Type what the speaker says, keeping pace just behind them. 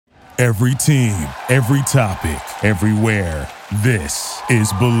Every team, every topic, everywhere. This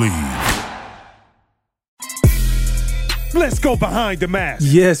is Believe. Let's go behind the mask.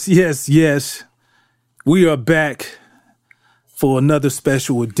 Yes. We are back for another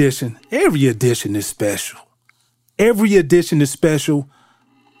special edition. Every edition is special. Every edition is special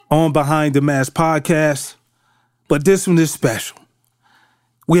on Behind the Mask podcast, but this one is special.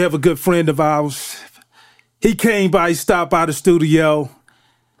 We have a good friend of ours. He came by, he stopped by the studio,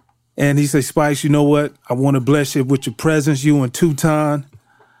 and he said, Spice, you know what? I want to bless you with your presence, you and Tutan.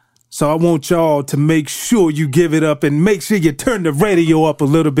 So I want y'all to make sure you give it up and make sure you turn the radio up a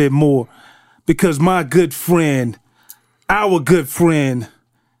little bit more, because my good friend, our good friend,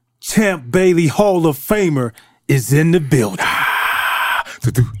 Champ Bailey Hall of Famer, is in the building.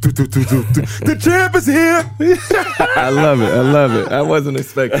 The champ is here. I love it. I wasn't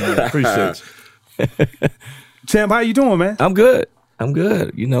expecting it. Appreciate you. Champ, how you doing, man? I'm good.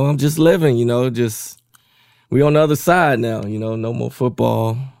 You know, I'm just living, we on the other side now, no more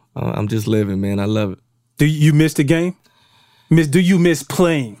football. I'm just living, man. I love it. Do you miss the game? Do you miss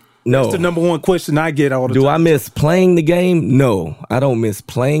playing? No. That's the number one question I get all the time. Do I miss playing the game? No, I don't miss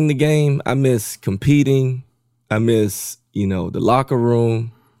playing the game. I miss competing. I miss, the locker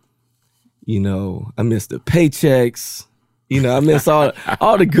room. I miss the paychecks. I miss all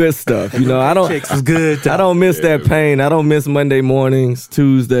the good stuff. I don't. Paychecks was good. I don't miss that pain. I don't miss Monday mornings,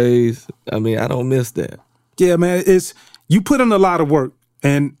 Tuesdays. I don't miss that. Yeah, man. You put in a lot of work,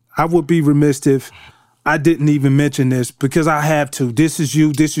 and I would be remiss if I didn't even mention this, because I have to. This is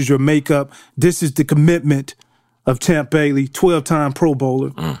you. This is your makeup. This is the commitment of Champ Bailey, 12-time Pro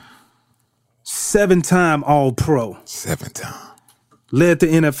Bowler, 7-time All-Pro. 7-time. Led the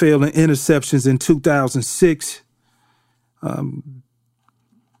NFL in interceptions in 2006.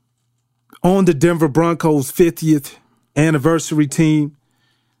 On the Denver Broncos' 50th anniversary team.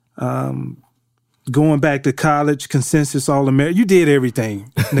 Going back to college, consensus All-American. You did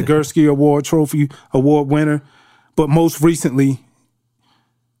everything. Nagurski Award, Trophy Award winner. But most recently,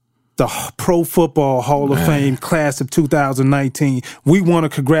 the Pro Football Hall of Fame class of 2019. We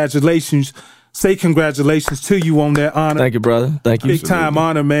want to say congratulations to you on that honor. Thank you, brother. Thank you. Big time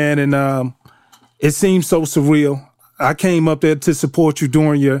honor, man. And it seems so surreal. I came up there to support you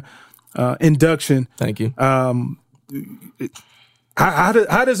during your induction. Thank you. How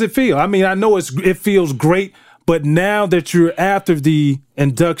does it feel? I mean, I know it feels great, but now that you're after the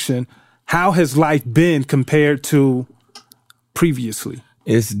induction, how has life been compared to previously?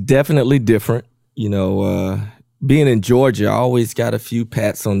 It's definitely different. Being in Georgia, I always got a few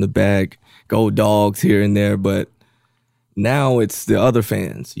pats on the back, go Dogs here and there, but now it's the other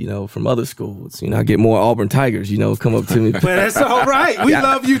fans, from other schools. I get more Auburn Tigers, come up to me. But that's all right. We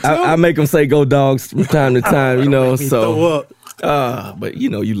love you too. I make them say go Dogs from time to time, so. Throw up. But you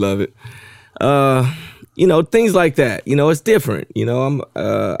love it. Things like that. It's different.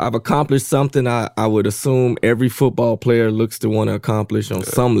 I've accomplished something I would assume every football player looks to want to accomplish on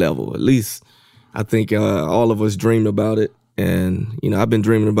some level. At least I think all of us dreamed about it. And, I've been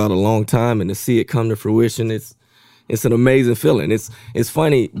dreaming about it a long time, and to see it come to fruition, it's an amazing feeling. It's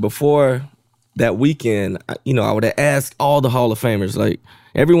funny, before that weekend, I would have asked all the Hall of Famers, like,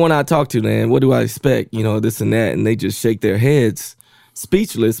 everyone I talk to, man, what do I expect? This and that. And they just shake their heads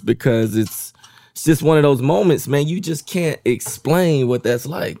speechless, because it's just one of those moments, man, you just can't explain what that's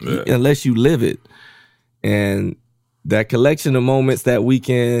like unless you live it. And that collection of moments that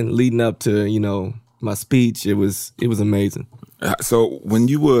weekend leading up to, my speech, it was amazing. So when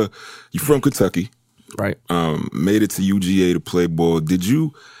you're from Kentucky, right? Made it to UGA to play ball. Did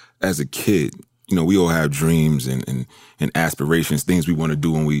you, as a kid, we all have dreams and aspirations, things we want to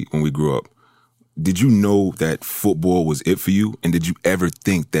do when we grow up. Did you know that football was it for you? And did you ever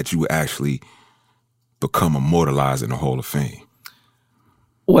think that you would actually become immortalized in the Hall of Fame?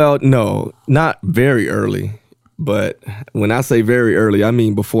 Well, no, not very early. But when I say very early, I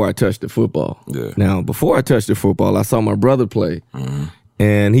mean before I touched the football. Yeah. Now, before I touched the football, I saw my brother play. Mm-hmm.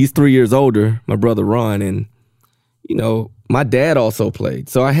 And he's 3 years older, my brother Ron. And, my dad also played.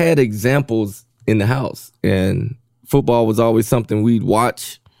 So I had examples in the house. And football was always something we'd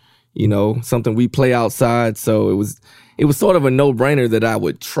watch, something we play outside. So it was sort of a no-brainer that I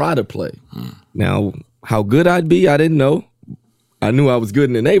would try to play. Now, how good I'd be, I didn't know. I knew I was good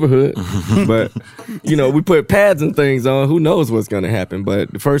in the neighborhood, but, we put pads and things on. Who knows what's going to happen?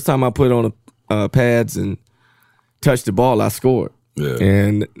 But the first time I put on pads and touched the ball, I scored. Yeah.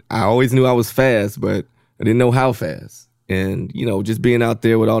 And I always knew I was fast, but I didn't know how fast. And, just being out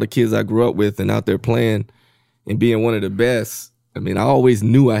there with all the kids I grew up with and out there playing and being one of the best, I always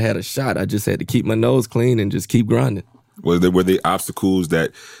knew I had a shot. I just had to keep my nose clean and just keep grinding. Were there obstacles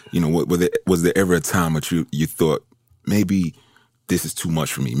that, was there ever a time that you thought, maybe this is too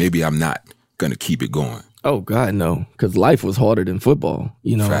much for me? Maybe I'm not going to keep it going. Oh, God, no. Because life was harder than football.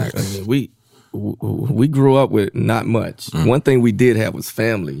 Facts. I mean, we grew up with not much. One thing we did have was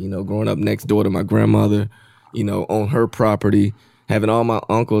family, growing up next door to my grandmother, on her property, having all my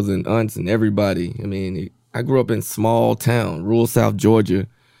uncles and aunts and everybody. I mean, I grew up in small town, rural South Georgia,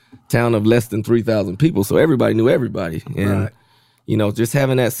 town of less than 3,000 people. So everybody knew everybody. And, just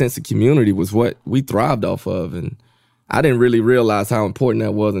having that sense of community was what we thrived off of. And I didn't really realize how important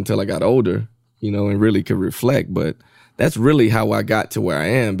that was until I got older, and really could reflect. But that's really how I got to where I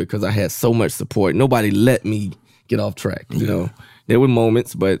am, because I had so much support. Nobody let me get off track. There were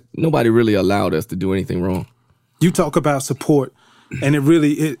moments, but nobody really allowed us to do anything wrong. You talk about support, and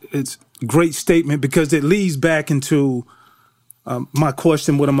it's a great statement, because it leads back into my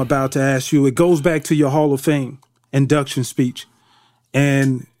question, what I'm about to ask you. It goes back to your Hall of Fame induction speech.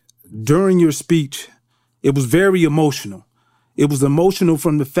 And during your speech, it was very emotional. It was emotional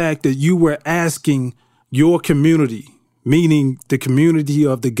from the fact that you were asking your community, meaning the community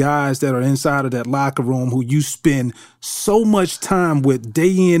of the guys that are inside of that locker room who you spend so much time with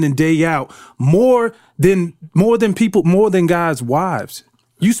day in and day out, more than guys' wives.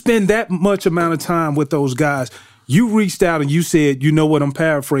 You spend that much amount of time with those guys. You reached out and you said, you know what, I'm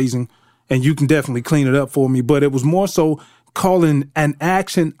paraphrasing, and you can definitely clean it up for me, but it was more so calling an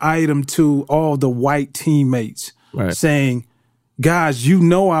action item to all the white teammates, saying, guys, you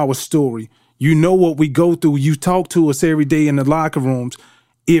know our story. You know what we go through. You talk to us every day in the locker rooms.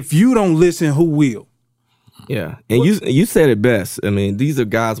 If you don't listen, who will? Yeah, and you said it best. I mean, these are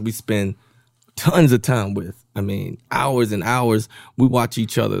guys we spend tons of time with. I mean, hours and hours. We watch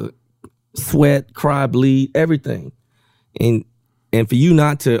each other sweat, cry, bleed, everything. And for you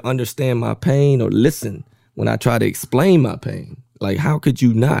not to understand my pain or listen when I try to explain my pain, like, how could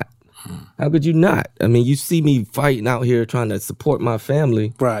you not? How could you not? I mean, you see me fighting out here trying to support my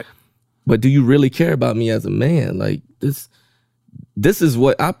family. Right. But do you really care about me as a man? Like, this is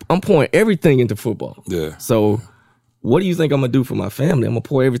what I'm pouring everything into football. Yeah. So what do you think I'm going to do for my family? I'm going to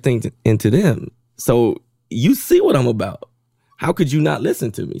pour everything into them. So you see what I'm about. How could you not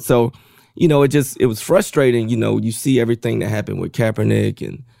listen to me? So, it was frustrating. You see everything that happened with Kaepernick,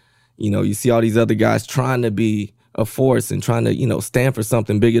 and, you see all these other guys trying to be a force and trying to, stand for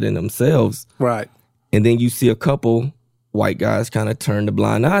something bigger than themselves. Right. And then you see a couple white guys kind of turn the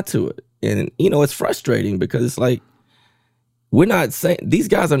blind eye to it. And, it's frustrating, because it's like, we're not saying, these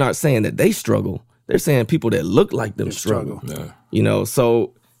guys are not saying that they struggle. They're saying people that look like them struggle. Yeah.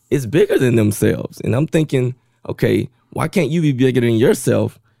 So it's bigger than themselves. And I'm thinking, okay, why can't you be bigger than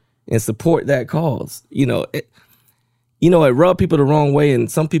yourself and support that cause? It rubbed people the wrong way,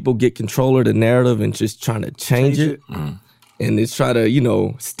 and some people get control of the narrative and just trying to change it. And it's try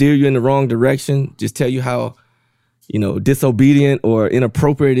to, steer you in the wrong direction, just tell you how, disobedient or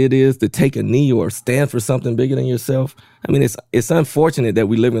inappropriate it is to take a knee or stand for something bigger than yourself. I mean, it's unfortunate that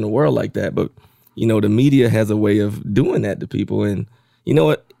we live in a world like that, but, the media has a way of doing that to people. And you know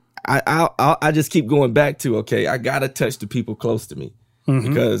what? I just keep going back to, okay, I got to touch the people close to me,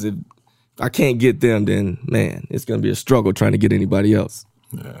 because if I can't get them, then, man, it's going to be a struggle trying to get anybody else.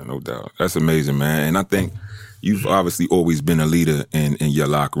 Yeah, no doubt. That's amazing, man. And I think you've obviously always been a leader in your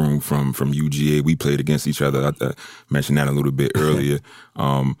locker room from UGA. We played against each other. I mentioned that a little bit earlier.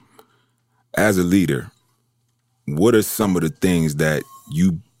 As a leader, what are some of the things that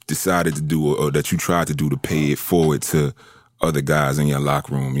you decided to do or that you tried to do to pay it forward to other guys in your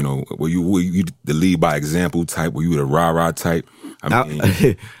locker room? Were you the lead by example type? Were you the rah-rah type?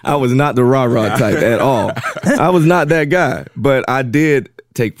 I was not the rah-rah type at all. I was not that guy, but I did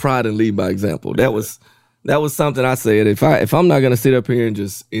take pride in lead by example. That was something I said. If I'm not gonna sit up here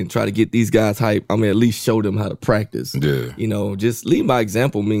and try to get these guys hype, I'm gonna at least show them how to practice. Yeah. Just lead by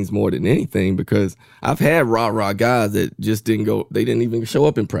example means more than anything, because I've had rah-rah guys that just didn't go. They didn't even show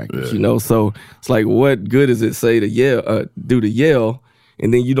up in practice. Yeah. So it's like, what good does it say to yell,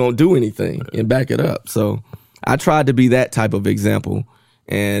 and then you don't do anything and back it up? So I tried to be that type of example.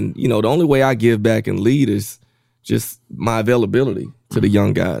 And, the only way I give back and lead is just my availability to the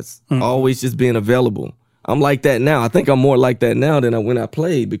young guys. Always just being available. I'm like that now. I think I'm more like that now than when I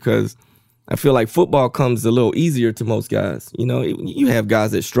played, because I feel like football comes a little easier to most guys. You have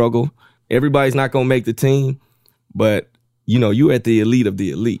guys that struggle. Everybody's not going to make the team, but, you're at the elite of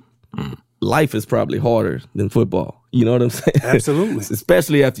the elite. Life is probably harder than football. You know what I'm saying? Absolutely.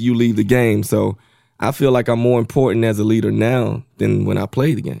 Especially after you leave the game. So I feel like I'm more important as a leader now than when I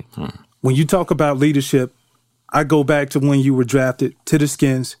played the game. When you talk about leadership, I go back to when you were drafted to the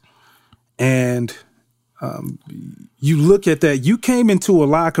Skins, and You look at that. You came into a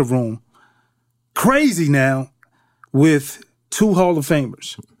locker room crazy now with 2 Hall of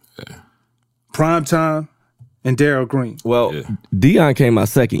Famers, Primetime and Darrell Green. Well, Deion came my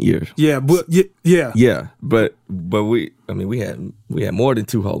second year. Yeah, but but we had more than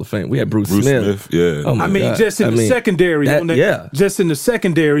 2 Hall of Fame. We had Bruce Smith. Yeah. Oh my God. Just in the secondary. Just in the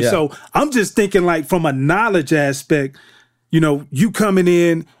secondary. Yeah. So I'm just thinking like from a knowledge aspect, you coming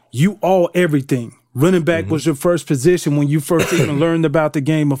in, you all everything. Running back was your first position when you first even learned about the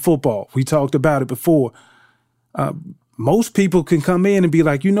game of football. We talked about it before. Most people can come in and be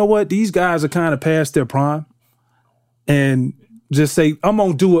like, you know what? These guys are kind of past their prime. And just say, I'm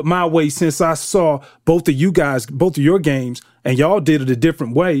going to do it my way since I saw both of your games, and y'all did it a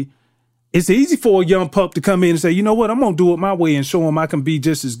different way. It's easy for a young pup to come in and say, you know what, I'm going to do it my way and show him I can be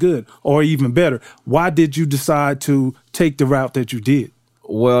just as good or even better. Why did you decide to take the route that you did?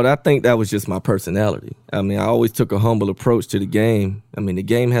 Well, I think that was just my personality. I mean, I always took a humble approach to the game. I mean, the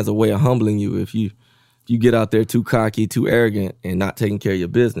game has a way of humbling you if you get out there too cocky, too arrogant, and not taking care of your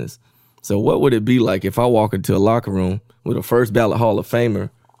business. So what would it be like if I walk into a locker room with a first ballot Hall of Famer,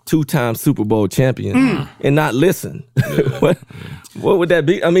 2-time Super Bowl champion, and not listen? What would that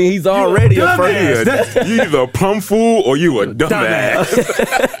be? I mean, he's already a first. You either a plum fool or you a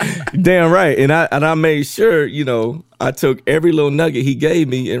dumbass. Damn right. And I made sure, I took every little nugget he gave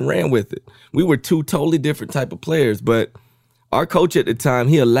me and ran with it. We were 2 totally different type of players, but our coach at the time,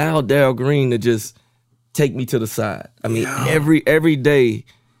 he allowed Darrell Green to just take me to the side. I mean, every day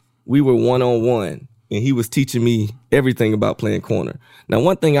we were one-on-one, and he was teaching me everything about playing corner. Now,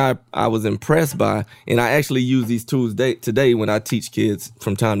 one thing I was impressed by, and I actually use these tools today when I teach kids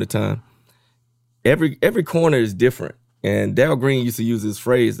from time to time, every corner is different. And Darrell Green used to use this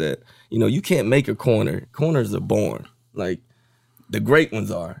phrase that, you can't make a corner. Corners are born. Like, the great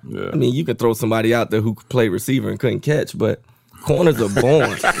ones are. Yeah. I mean, you could throw somebody out there who could play receiver and couldn't catch, but corners are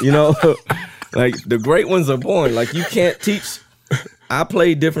born, Like, the great ones are born. Like, you can't teach. I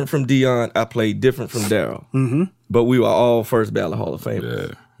played different from Deion. I played different from Darrell. Mm-hmm. But we were all first ballot Hall of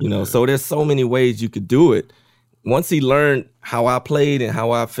Famers. Yeah. So there's so many ways you could do it. Once he learned how I played and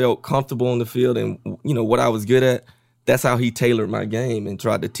how I felt comfortable on the field and, what I was good at, that's how he tailored my game and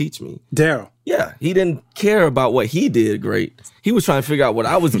tried to teach me. Darrell. Yeah. He didn't care about what he did great. He was trying to figure out what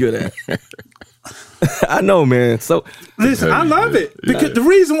I was good at. I know, man. So listen, I love it because the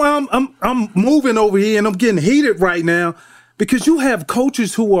reason why I'm moving over here and I'm getting heated right now, because you have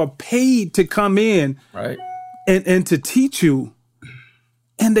coaches who are paid to come in, right, and to teach you,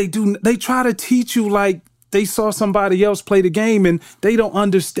 and they try to teach you like they saw somebody else play the game and they don't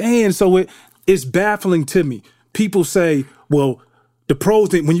understand. So it's baffling to me. People say, well, the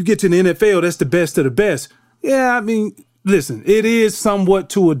pros, when you get to the NFL, that's the best of the best. Yeah, I mean, listen, it is somewhat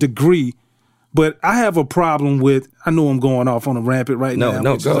to a degree. But I have a problem with, I know I'm going off on a rampant right now.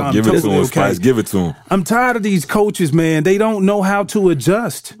 No, go. Give it to him, Spice. Give it to him. I'm tired of these coaches, man. They don't know how to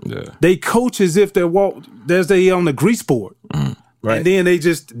adjust. Yeah. They coach as if they're on the grease board. Right. And then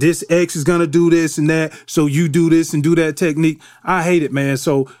this X is going to do this and that, so you do this and do that technique. I hate it, man.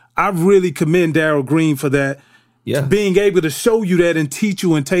 So I really commend Darrell Green for that. Yeah. Being able to show you that and teach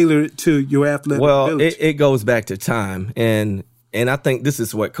you and tailor it to your athletic ability. It goes back to time. And I think this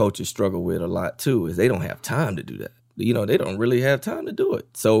is what coaches struggle with a lot, too, is they don't have time to do that. They don't really have time to do it.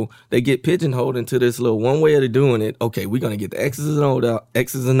 So they get pigeonholed into this little one way of doing it. Okay, we're going to get the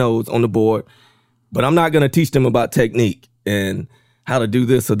X's and O's on the board, but I'm not going to teach them about technique and how to do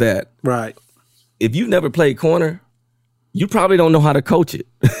this or that. Right. If you've never played corner, you probably don't know how to coach it.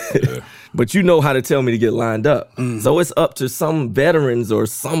 Yeah. But you know how to tell me to get lined up. Mm-hmm. So it's up to some veterans or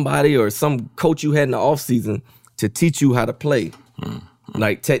somebody or some coach you had in the offseason to teach you how to play,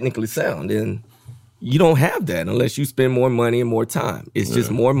 like technically sound. And you don't have that unless you spend more money and more time. It's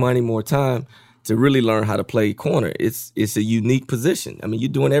just more money, more time to really learn how to play corner. It's a unique position. I mean, you're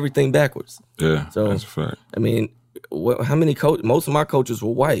doing everything backwards. Yeah, so, that's a fact. I mean, how many most of my coaches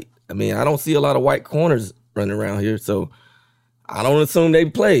were white. I mean, I don't see a lot of white corners running around here, so I don't assume they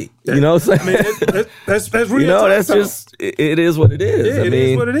play. You know what I'm saying? I mean, that's real. That's just, it is what it is. Yeah, it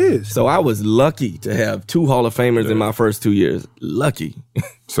is what it is. So I was lucky to have 2 Hall of Famers in my first 2 years. Lucky.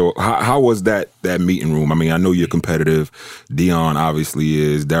 So how was that meeting room? I mean, I know you're competitive. Deion obviously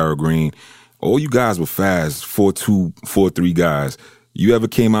is. Darrell Green. All you guys were fast, 4'2", 4'3" guys. You ever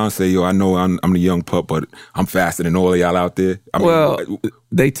came out and say, yo, I know I'm the young pup, but I'm faster than all of y'all out there? I mean,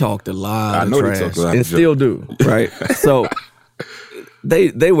 they talked a lot of trash. They talked a lot and still do, right? So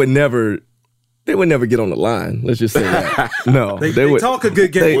they would never They would never get on the line. Let's just say that. No, they would talk a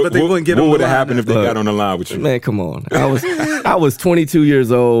good game, but they wouldn't get on the line. What would have happened if they got on the line with you? Man, come on. I was 22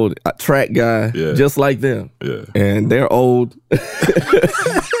 years old, a track guy, just like them. Yeah. And they're old,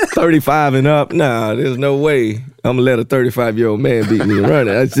 35 and up. Nah, there's no way I'm gonna let a 35-year-old man beat me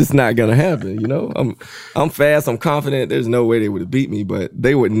running. That's just not gonna happen. You know, I'm fast. I'm confident. There's no way they would have beat me, but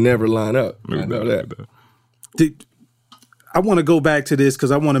they would never line up. I know that. I want to go back to this because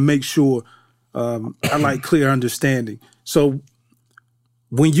I want to make sure I like clear understanding. So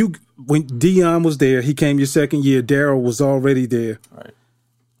when Deion was there, he came your second year. Daryl was already there. Right.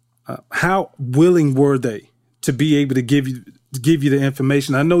 How willing were they to be able to give you the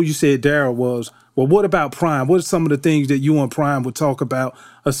information? I know you said Daryl was. Well, what about Prime? What are some of the things that you and Prime would talk about,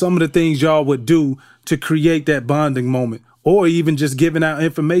 or some of the things y'all would do to create that bonding moment, or even just giving out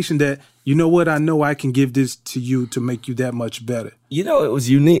information that, you know what, I know I can give this to you to make you that much better? You know, it was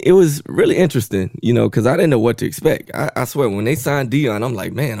unique. It was really interesting, you know, because I didn't know what to expect. I swear, when they signed Deion, I'm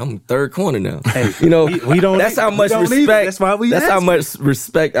like, man, I'm third corner now. Hey, you know, we don't. That's how much respect. That's why That's how much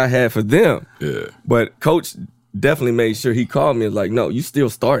respect I had for them. Yeah. But Coach definitely made sure he called me and like, no, you still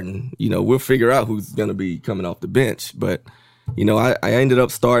starting. You know, we'll figure out who's gonna be coming off the bench. But you know, I ended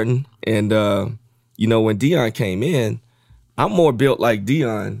up starting, and you know, when Deion came in, I'm more built like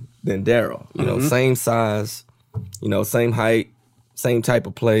Deion than Daryl. You know, same size, you know, same height, same type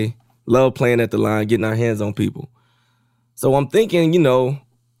of play. Love playing at the line, getting our hands on people. So I'm thinking, you know,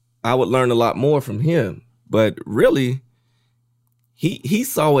 I would learn a lot more from him. But really, he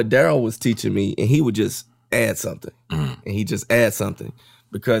saw what Daryl was teaching me, and he would just add something. And he just add something.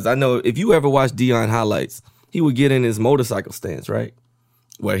 Because I know if you ever watch Deion highlights, he would get in his motorcycle stance, right?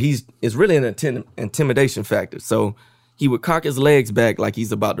 Where it's really an intimidation factor. So he would cock his legs back like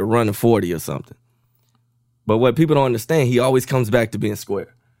he's about to run a 40 or something. But what people don't understand, he always comes back to being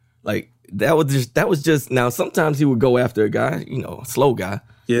square. Like that was just now sometimes he would go after a guy, you know, a slow guy.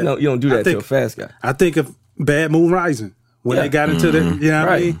 Yeah. You know, you don't do that to a fast guy. I think of Bad Moon Rising when they got into the, you know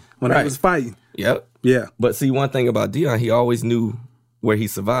what I mean? When they was fighting. Yep. Yeah. But see, one thing about Deion, he always knew where he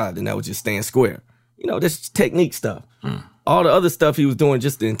survived, and that was just staying square. You know, that's technique stuff. All the other stuff he was doing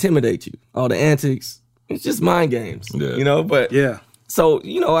just to intimidate you. All the antics, it's just mind games. Yeah. You know, but Yeah. so,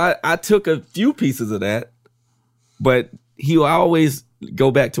 you know, I took a few pieces of that, but he would always go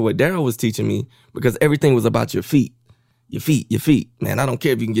back to what Daryl was teaching me, because everything was about your feet. Your feet. Man, I don't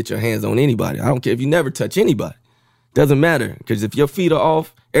care if you can get your hands on anybody. I don't care if you never touch anybody. Doesn't matter, because if your feet are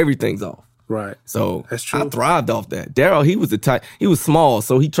off, everything's off. Right. So That's true. I thrived off that. Daryl, he was the type, he was small,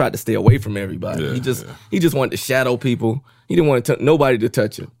 so he tried to stay away from everybody. Yeah, he just wanted to shadow people. He didn't want nobody to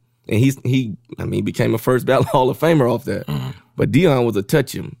touch him. And he became a first ballot Hall of Famer off that. But Deion was a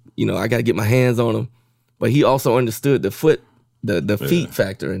touch him. You know, I got to get my hands on him. But he also understood the feet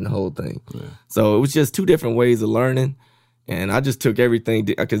factor in the whole thing. Yeah. So it was just two different ways of learning. And I just took everything,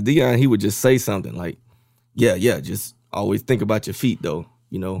 because Deion, he would just say something like, yeah, just always think about your feet, though.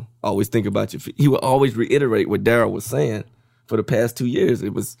 You know, always think about your feet. He would always reiterate what Daryl was saying for the past 2 years.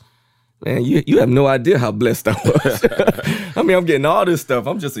 It was, man, you have no idea how blessed I was. I mean, I'm getting all this stuff.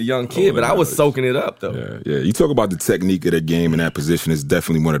 I'm just a young kid, but I was soaking it up, though. Yeah. You talk about the technique of that game, and that position is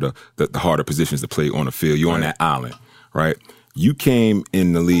definitely one of the harder positions to play on the field. You're on that island, right? You came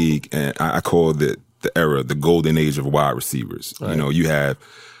in the league, and I call the era the golden age of wide receivers. Right. You know, you have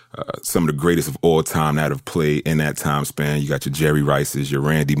some of the greatest of all time that have played in that time span. You got your Jerry Rices, your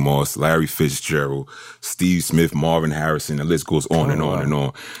Randy Moss, Larry Fitzgerald, Steve Smith, Marvin Harrison. The list goes on and on and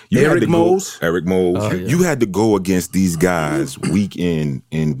on. Eric Mose. You had to go against these guys week in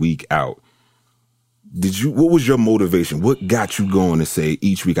and week out. What was your motivation? What got you going to say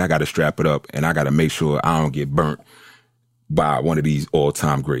each week I got to strap it up and I got to make sure I don't get burnt by one of these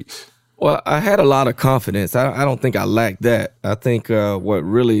all-time greats? Well, I had a lot of confidence. I don't think I lacked that. I think what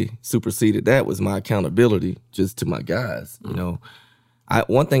really superseded that was my accountability just to my guys. You know,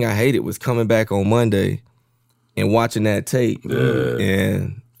 one thing I hated was coming back on Monday and watching that tape,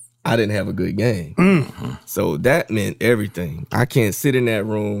 and I didn't have a good game. So that meant everything. I can't sit in that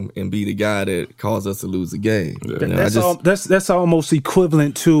room and be the guy that caused us to lose the game. You know, that's almost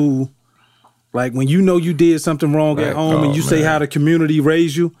equivalent to, like, when you know you did something wrong at home and you say how the community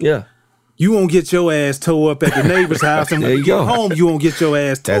raised you. Yeah. You won't get your ass towed up at the neighbor's house, and when you get home, you won't get your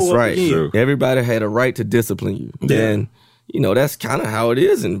ass towed up again. That's right. Everybody had a right to discipline you. Yeah. And, you know, that's kind of how it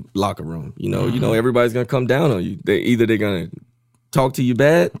is in locker room. You know, everybody's going to come down on you. They're going to talk to you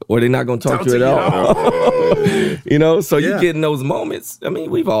bad, or they're not going to talk to you at all. You know, so you get in those moments. I mean,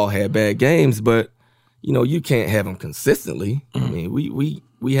 we've all had bad games, but, you know, you can't have them consistently. I mean, we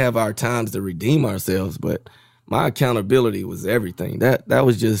have our times to redeem ourselves, but my accountability was everything. That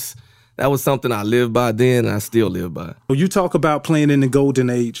that was something I lived by then, and I still live by. When you talk about playing in the golden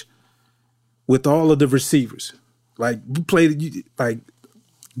age with all of the receivers, like you played like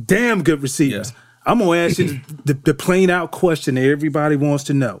damn good receivers. Yeah. I'm gonna ask you the plain out question that everybody wants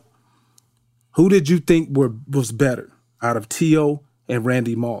to know: who did you think was better out of T.O. and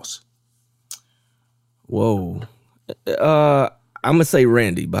Randy Moss? Whoa, I'm gonna say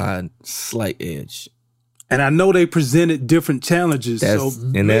Randy by a slight edge. And I know they presented different challenges, so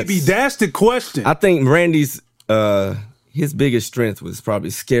maybe that's the question. I think Randy's his biggest strength was probably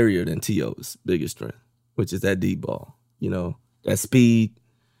scarier than T.O.'s biggest strength, which is that deep ball. You know, that speed.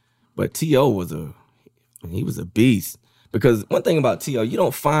 But T.O. was a beast. Because one thing about T.O., you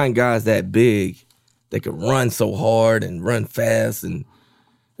don't find guys that big that could run so hard and run fast and,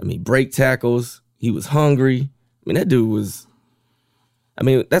 break tackles. He was hungry. That dude was,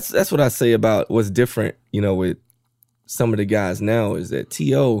 that's what I say about what's different, with some of the guys now is that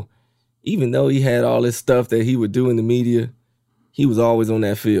T.O., even though he had all this stuff that he would do in the media, he was always on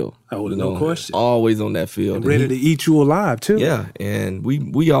that field. No question. Always on that field. And ready to eat you alive, too. Yeah, and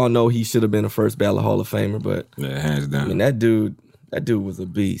we all know he should have been a first ballot Hall of Famer, but hands down. That dude was a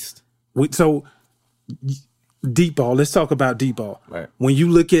beast. So, deep ball, let's talk about deep ball. Right. When you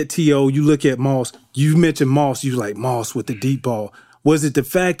look at T.O., you look at Moss, you mentioned Moss, you like Moss with the deep ball. Was it the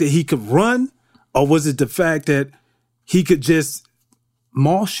fact that he could run, or was it the fact that he could just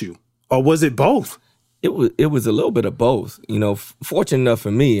moss you, or was it both? It was a little bit of both. Fortunate enough for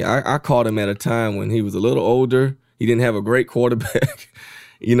me, I caught him at a time when he was a little older. He didn't have a great quarterback,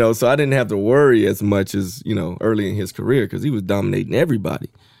 so I didn't have to worry as much as, early in his career because he was dominating everybody.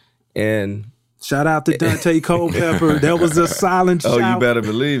 And shout out to Dante Culpepper. That was a silent shout. Oh, you better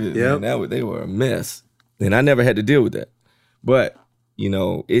believe it. Yep. Man, they were a mess. And I never had to deal with that. But,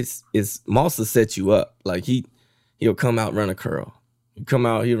 it's Moss will set you up. Like he'll come out, run a curl. Come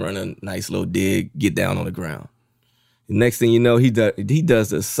out, he run a nice little dig, get down on the ground. The next thing you know, he does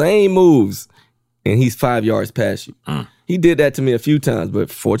the same moves, and he's 5 yards past you. He did that to me a few times,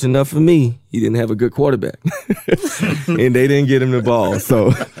 but fortunate enough for me, he didn't have a good quarterback. And they didn't get him the ball.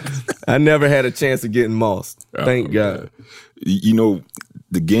 So I never had a chance of getting mossed. Thank God. The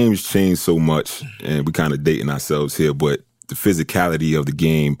game's changed so much, and we're kind of dating ourselves here, but the physicality of the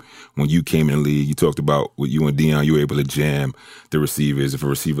game when you came in the league, you talked about with you and Deion, you were able to jam the receivers. If a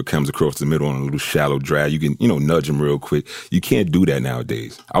receiver comes across the middle on a little shallow drag, you can, nudge him real quick. You can't do that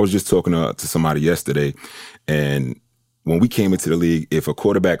nowadays. I was just talking to somebody yesterday, and when we came into the league, if a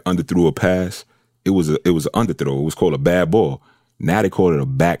quarterback underthrew a pass, it was an underthrow. It was called a bad ball. Now they call it a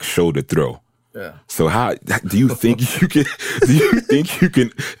back shoulder throw. Yeah. So how do you think you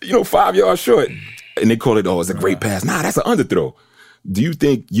can 5 yards short? And they call it, it's a great pass. Nah, that's an underthrow. Do you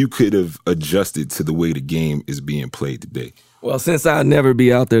think you could have adjusted to the way the game is being played today? Well, since I'll never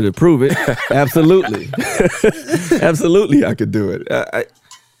be out there to prove it, absolutely. Absolutely I could do it.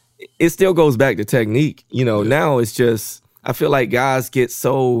 It still goes back to technique. Now it's just, I feel like guys get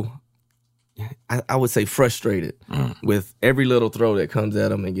so, I would say frustrated with every little throw that comes at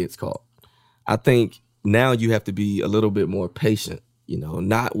them and gets caught. I think now you have to be a little bit more patient,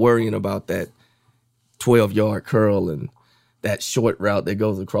 not worrying about that 12-yard curl and that short route that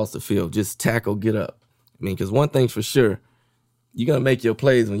goes across the field. Just tackle, get up. Because one thing's for sure, you're going to make your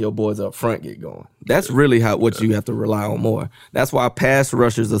plays when your boys up front get going. That's really what you have to rely on more. That's why pass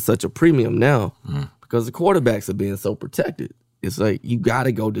rushers are such a premium now because the quarterbacks are being so protected. It's like you got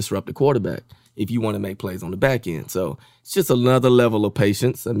to go disrupt the quarterback if you want to make plays on the back end. So it's just another level of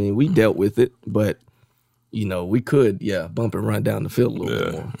patience. We dealt with it, but, we could, bump and run down the field a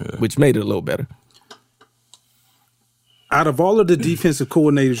little bit more, which made it a little better. Out of all of the defensive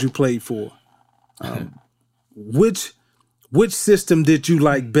coordinators you played for, which system did you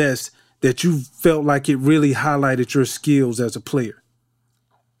like best that you felt like it really highlighted your skills as a player?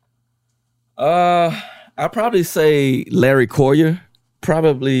 I'd probably say Larry Coyer,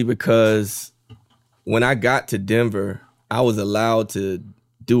 probably because when I got to Denver, I was allowed to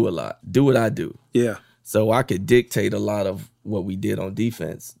do what I do. Yeah. So I could dictate a lot of what we did on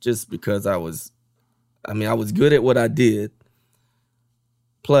defense just because I was good at what I did.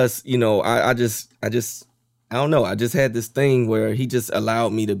 Plus, I don't know. I just had this thing where he just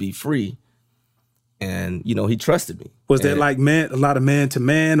allowed me to be free. And, he trusted me. Was that like a lot of man to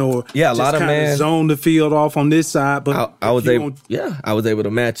man or a lot of man zone the field off on this side? But I was able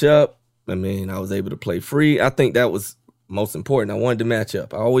to match up. I was able to play free. I think that was most important. I wanted to match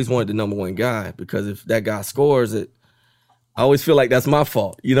up. I always wanted the number one guy because if that guy scores it, I always feel like that's my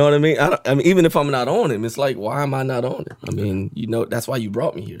fault. You know what I mean? Even if I'm not on him, it's like, why am I not on him? That's why you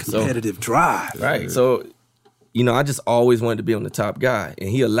brought me here. Competitive drive. Right. So you know, I just always wanted to be on the top guy, and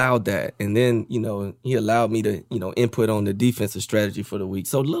he allowed that. And then, you know, he allowed me to, you know, input on the defensive strategy for the week.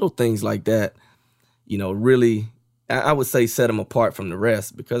 So little things like that, you know, really, I would say set him apart from the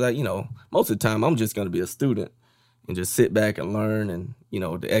rest, because you know, most of the time I'm just going to be a student and just sit back and learn, and, you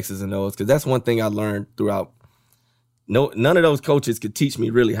know, the X's and O's, because that's one thing I learned throughout. None of those coaches could teach me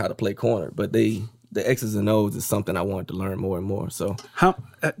really how to play corner, but the X's and O's is something I wanted to learn more and more. So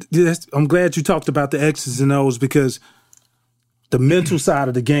I'm glad you talked about the X's and O's, because the mental side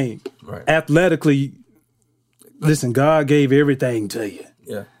of the game, right. Athletically, listen, God gave everything to you.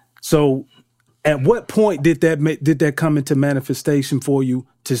 Yeah. So at what point did that come into manifestation for you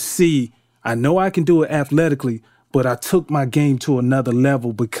to see, I know I can do it athletically, but I took my game to another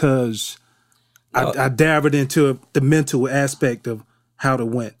level because I dabbled into the mental aspect of how to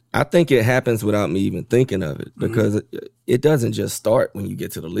win? I think it happens without me even thinking of it, because it doesn't just start when you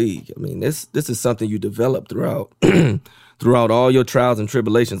get to the league. I mean, this is something you develop throughout throughout all your trials and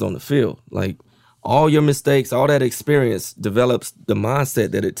tribulations on the field. Like, all your mistakes, all that experience develops the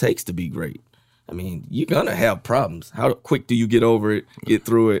mindset that it takes to be great. I mean, you're going to have problems. How quick do you get over it, get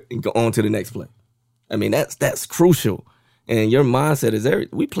through it, and go on to the next play? I mean, that's crucial. And your mindset is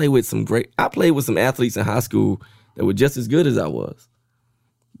everything. I played with some athletes in high school that were just as good as I was,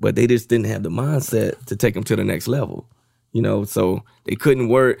 but they just didn't have the mindset to take them to the next level. You know, so they could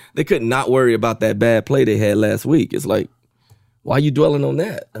not worry about that bad play they had last week. It's like, why are you dwelling on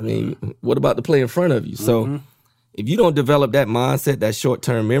that? I mean, what about the play in front of you? So if you don't develop that mindset, that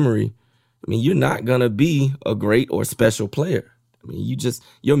short-term memory, I mean, you're not going to be a great or special player. I mean,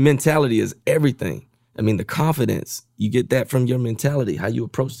 your mentality is everything. I mean, the confidence, you get that from your mentality, how you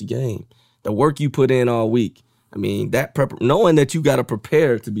approach the game, the work you put in all week. I mean, knowing that you got to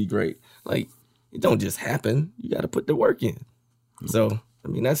prepare to be great. Like, it don't just happen. You got to put the work in. So, I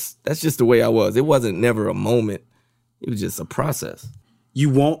mean, that's just the way I was. It wasn't never a moment. It was just a process. You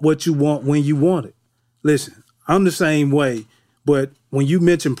want what you want when you want it. Listen, I'm the same way, but when you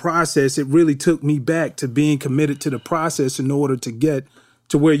mentioned process, it really took me back to being committed to the process in order to get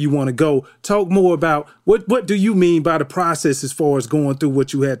to where you want to go. Talk more about what do you mean by the process as far as going through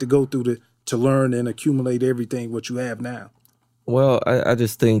what you had to go through to learn and accumulate everything what you have now? Well, I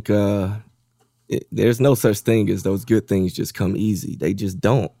just think there's no such thing as those good things just come easy. They just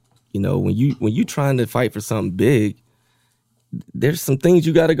don't. You know, when you trying to fight for something big, there's some things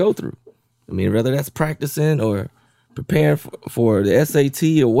you got to go through. I mean, whether that's practicing or preparing for the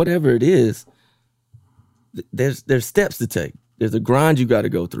SAT or whatever it is, there's steps to take. There's a grind you got to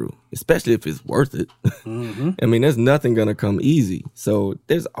go through, especially if it's worth it. Mm-hmm. I mean, there's nothing going to come easy. So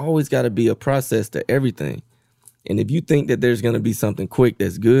there's always got to be a process to everything. And if you think that there's going to be something quick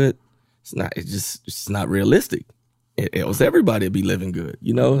that's good, it's not realistic. Else everybody would be living good.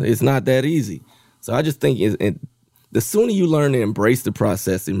 You know, it's not that easy. So I just think the sooner you learn to embrace the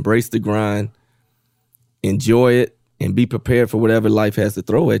process, embrace the grind, enjoy it, and be prepared for whatever life has to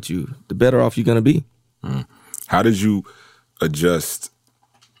throw at you, the better off you're going to be. How did you adjust?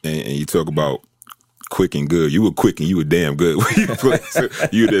 And you talk about quick and good. You were quick and you were damn good when you played. So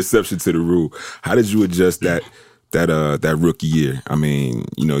you were the exception to the rule. How did you adjust that rookie year? I mean,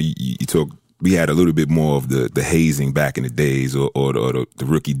 you know, you talk. We had a little bit more of the hazing back in the days, or the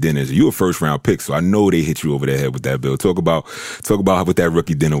rookie dinners. You were a first round pick, so I know they hit you over the head with that bill. Talk about what that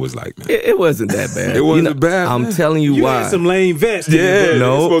rookie dinner was like, man. It wasn't that bad. It wasn't bad. I'm man. telling you why. You had some lame vets. Yeah,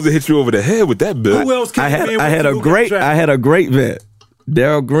 no, supposed to hit you over the head with that bill. Who else came in? I had a great vet.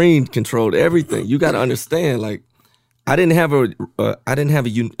 Darryl Green controlled everything. You got to understand, like, I didn't have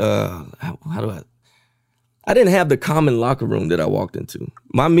the common locker room that I walked into.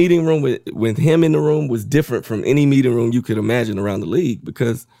 My meeting room with him in the room was different from any meeting room you could imagine around the league,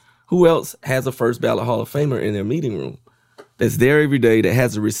 because who else has a first ballot Hall of Famer in their meeting room that's there every day, that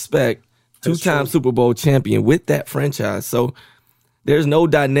has a respect, two-time Super Bowl champion with that franchise? So there's no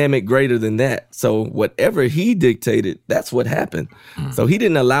dynamic greater than that. So whatever he dictated, that's what happened. So he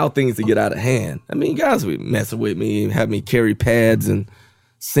didn't allow things to get out of hand. I mean, guys would mess with me and have me carry pads and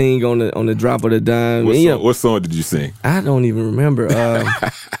sing on the drop of the dime. What song did you sing? I don't even remember.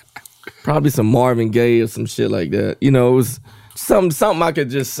 Probably some Marvin Gaye or some shit like that. You know, it was something I could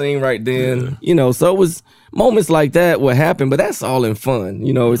just sing right then. Yeah. You know, so it was moments like that would happen, but that's all in fun.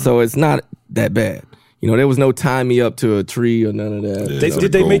 You know, so it's not that bad. You know, there was no tie me up to a tree or none of that. Yeah,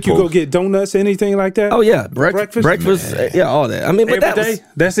 did they make you go get donuts, anything like that? Oh yeah, breakfast, yeah, all that. I mean, but every day?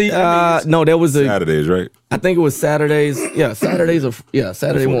 That's it. No, there was Saturdays, right? I think it was Saturdays. Yeah, Saturday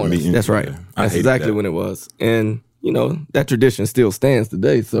mornings. That's right. Yeah. That's exactly when it was. And you know, that tradition still stands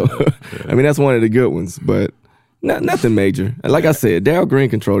today. So, I mean, that's one of the good ones. But Nothing major. Like I said, Darryl Green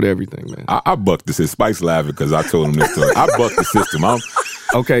controlled everything, man. I bucked the system. Spike's laughing because I told him this story. I bucked the system.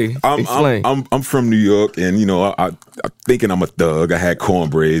 Explain. I'm from New York, and I'm thinking I'm a thug. I had corn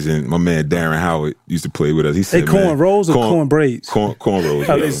braids, and my man Darren Howard used to play with us. He said, corn rolls or corn braids? Corn rolls.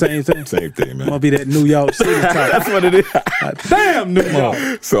 Are they the same thing? Same thing, man. Gonna be that New York City type. That's what it is. Damn, New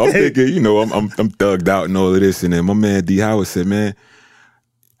York. So I'm thinking, I'm thugged out and all of this, and then my man D Howard said, man,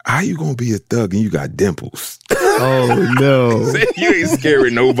 how you gonna be a thug and you got dimples? Oh no. You ain't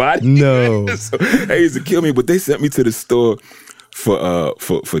scaring nobody. No. So they used to kill me, but they sent me to the store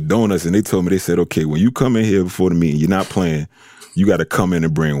for donuts, and they said, okay, when you come in here before the meeting, you're not playing, you got to come in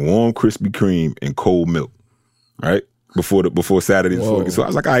and bring warm Krispy Kreme and cold milk, right? Before Saturday. So I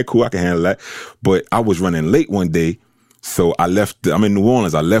was like, all right, cool, I can handle that. But I was running late one day, so I'm in New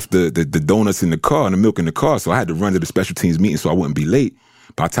Orleans. I left the donuts in the car and the milk in the car, so I had to run to the special teams meeting so I wouldn't be late.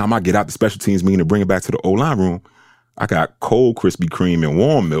 By the time I get out the special teams meeting and bring it back to the O-line room, I got cold Krispy Kreme and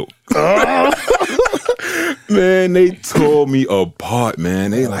warm milk. Man, they tore me apart,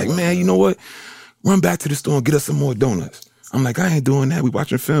 man. They like, man, you know what? Run back to the store and get us some more donuts. I'm like, I ain't doing that. We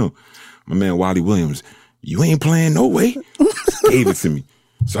watching film. My man, Wally Williams, you ain't playing no way. Gave it to me.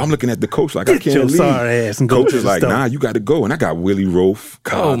 So I'm looking at the coach like, I can't leave. Sorry ass and go coach to is the like, store. nah, you got to go. And I got Willie Rofe,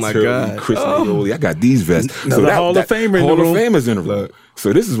 Kyle Turley, Chris Nioli. I got these vests. So the Hall of Famer in the room. Hall of Famers in the room.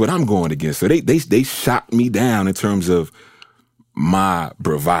 So this is what I'm going against. So they shot me down in terms of my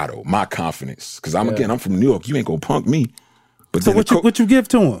bravado, my confidence. Because I'm from New York. You ain't gonna punk me. But so what you give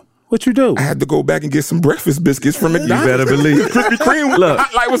to him? What you do? I had to go back and get some breakfast biscuits from McDonald's. You better believe it. Krispy Kreme.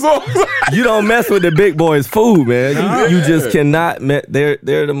 Look, like what's up? You don't mess with the big boys' food, man. You just cannot. They're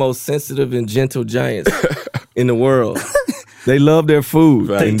the most sensitive and gentle giants in the world. They love their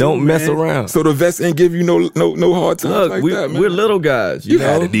food and don't mess around. So the vets ain't give you no hard time. Look, like that, man. we're little guys. You know?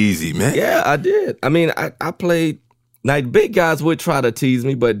 Had it easy, man. Yeah, I did. I mean, I played. Like big guys would try to tease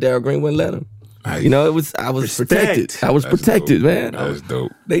me, but Darryl Green wouldn't let him. Nice. I was protected. I was protected, dope. Man. That was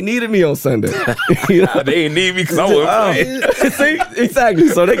dope. They needed me on Sunday. They didn't need me because I wasn't playing. See, exactly.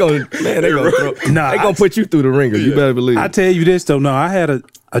 So they're gonna put you through the ringer. You better believe. I tell you this though. No, I had a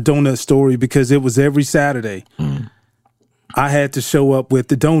donut story because it was every Saturday. I had to show up with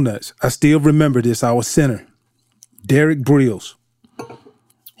the donuts. I still remember this. Our center, Derek Brills.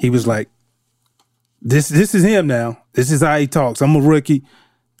 He was like, This is him now. This is how he talks. I'm a rookie,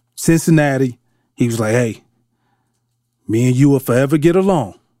 Cincinnati. He was like, hey, me and you will forever get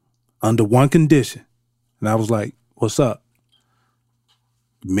along under one condition. And I was like, what's up?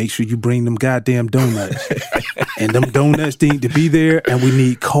 Make sure you bring them goddamn donuts. And them donuts need to be there, and we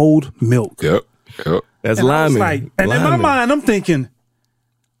need cold milk. Yep. That's and lineman. In my mind, I'm thinking,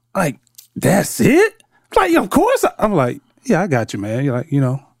 like, that's it? Like, of course. I'm like, yeah, I got you, man. You're like,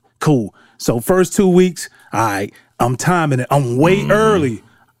 cool. So first 2 weeks, all right, I'm timing it. I'm way early,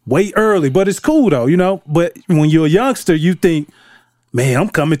 but it's cool though, But when you're a youngster, you think, man, I'm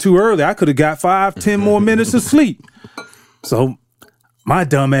coming too early. I could have got 5-10 more minutes of sleep. So my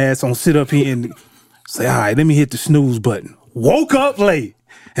dumb ass don't sit up here and say, all right, let me hit the snooze button. Woke up late.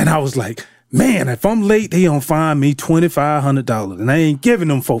 And I was like, man, if I'm late, they gonna fine me $2,500. And I ain't giving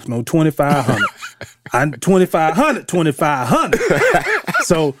them folks no $2,500. $2,500.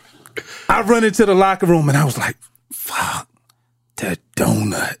 So I run into the locker room and I was like, fuck, that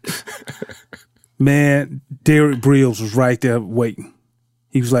donut. Man, Derek Brills was right there waiting.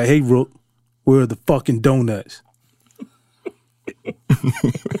 He was like, hey, Rook, where are the fucking donuts?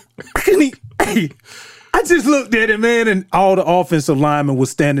 I just looked at him, man, and all the offensive linemen was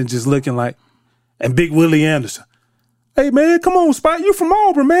standing just looking like, and Big Willie Anderson. Hey, man, come on, Spike. You from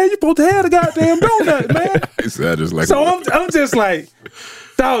Auburn, man. You supposed to have the goddamn donut, man. So I'm just like,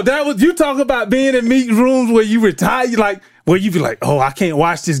 dog, that was, you talk about being in meeting rooms where you retire, where you be like, oh, I can't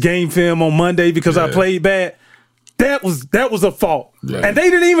watch this game film on Monday because I played bad. That was a fault. Yeah. And they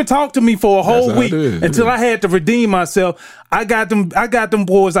didn't even talk to me for a whole week until I had to redeem myself. I got them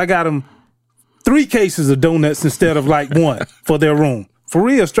boys, 3 cases of donuts instead of like 1 for their room. For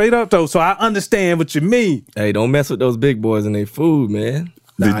real, straight up though. So I understand what you mean. Hey, don't mess with those big boys and their food, man.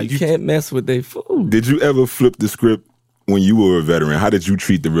 Nah, you can't mess with their food. Did you ever flip the script when you were a veteran? How did you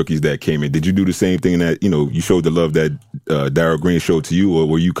treat the rookies that came in? Did you do the same thing that, you showed the love that Darryl Green showed to you, or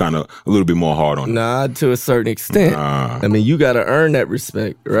were you kind of a little bit more hard on them? Nah, to a certain extent. I mean, you got to earn that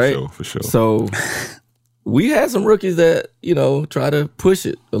respect, right? For sure. So we had some rookies that, try to push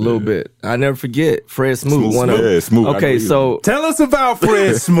it a little bit. I never forget Fred Smoot. Smoot. Okay, so tell us about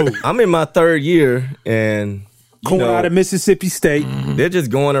Fred Smoot. I'm in my 3rd year, and out of Mississippi State. They're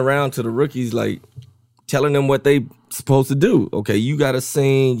just going around to the rookies, like telling them what they supposed to do. Okay, you got to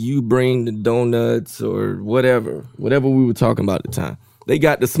sing, you bring the donuts or whatever we were talking about at the time. They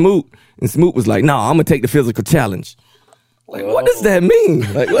got the Smoot, and Smoot was like, no, I'm going to take the physical challenge. Like, what does that mean?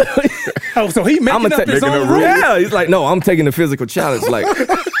 Like, what? Oh, so he making up his own rules? Yeah, he's like, no, I'm taking the physical challenge. Like,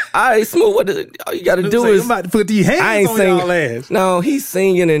 all right, Smoot, all you got to do is... I'm about to put these hands on y'all ass. No, he's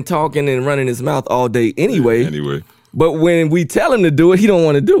singing and talking and running his mouth all day anyway. But when we tell him to do it, he don't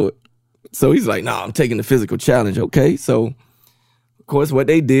want to do it. So he's like, I'm taking the physical challenge. Okay, so of course what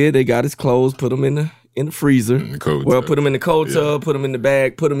they did, they got his clothes, put them in the freezer. Put them in the cold tub, put them in the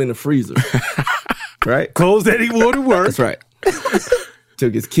bag, put them in the freezer. Right? Clothes that he wore to work. That's right.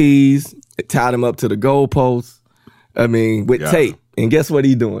 Took his keys, tied him up to the goalpost. With tape. And guess what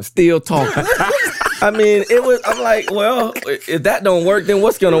he doing? Still talking. I'm like, well, if that don't work, then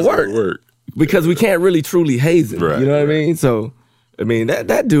what's gonna work? Because we can't really truly haze him. Right, you know what I mean? So,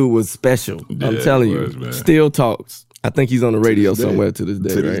 that dude was special. Yeah, I'm telling you. Man. Still talks. I think he's on the radio somewhere to this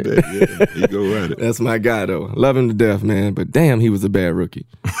day, right? Yeah, he go at it. That's my guy, though. Love him to death, man. But damn, he was a bad rookie.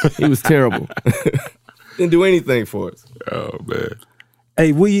 He was terrible. Didn't do anything for us. Oh, man.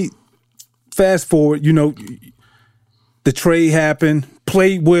 Hey, we fast forward, the trade happened,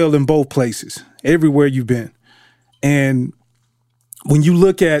 played well in both places, everywhere you've been. And when you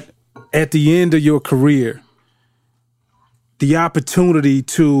look at the end of your career, the opportunity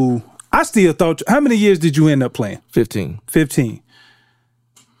to, I still thought, how many years did you end up playing? 15.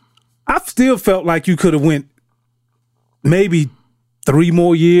 I still felt like you could have went maybe 3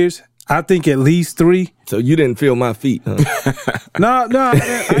 more years. I think at least 3. So you didn't feel my feet, huh? No, I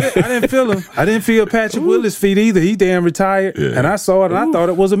didn't feel him. I didn't feel Patrick Willis' feet either. He damn retired. Yeah. And I saw it, and I thought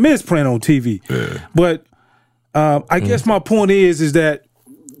it was a misprint on TV. Yeah. But I guess my point is that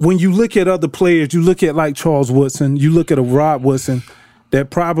when you look at other players, you look at like Charles Woodson, you look at a Rod Woodson that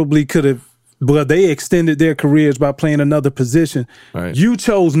probably could have, but they extended their careers by playing another position. Right. You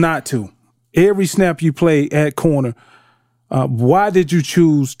chose not to. Every snap you play at corner. Why did you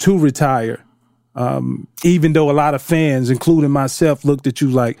choose to retire? Even though a lot of fans, including myself, looked at you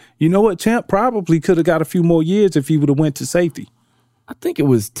like, you know what, Champ probably could have got a few more years if he would have went to safety. I think it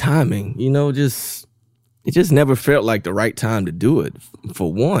was timing. It just never felt like the right time to do it.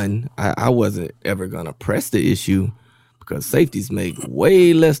 For one, I wasn't ever going to press the issue because safeties make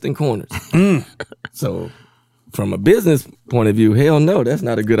way less than corners. So from a business point of view, hell no, that's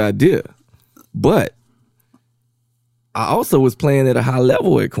not a good idea. But I also was playing at a high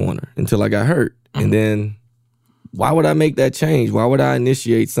level at corner until I got hurt. And then why would I make that change? Why would I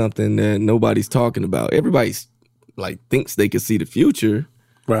initiate something that nobody's talking about? Everybody's thinks they could see the future.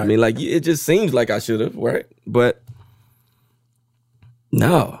 Right. It just seems like I should have, right? But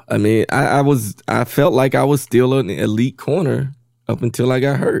no, I felt like I was still an elite corner up until I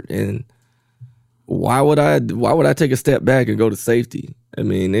got hurt. And why would I take a step back and go to safety?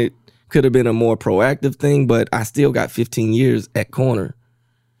 It could have been a more proactive thing, but I still got 15 years at corner.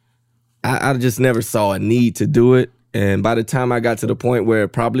 I just never saw a need to do it. And by the time I got to the point where it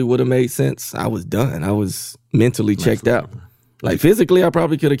probably would have made sense, I was done. I was mentally checked out. Physically, I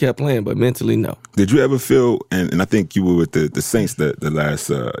probably could have kept playing, but mentally, no. Did you ever feel, and I think you were with the Saints the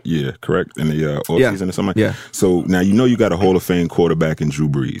last year, correct? In the offseason or something? Yeah. So now you got a Hall of Fame quarterback in Drew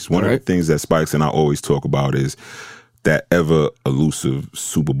Brees. One of the things that Spikes and I always talk about is that ever elusive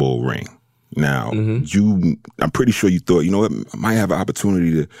Super Bowl ring. Now, I'm pretty sure you thought, you know what, I might have an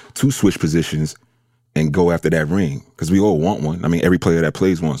opportunity to switch positions and go after that ring because we all want one. Every player that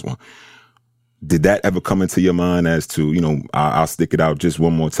plays wants one. Did that ever come into your mind as to, I'll stick it out just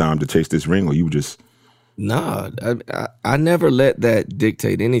one more time to chase this ring, or you just... Nah, I never let that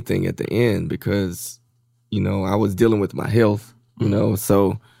dictate anything at the end because, I was dealing with my health,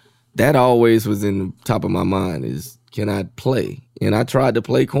 so that always was in the top of my mind is, can I play? And I tried to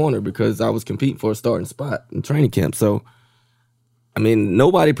play corner because I was competing for a starting spot in training camp. So,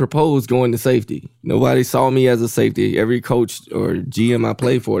 nobody proposed going to safety. Nobody saw me as a safety. Every coach or GM I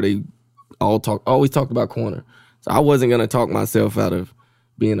played for, they always talked about corner. So I wasn't going to talk myself out of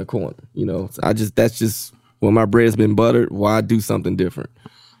being a corner. So that's just when my bread's been buttered. Why do something different?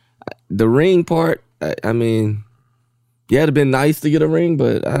 The ring part, yeah, it'd have been nice to get a ring,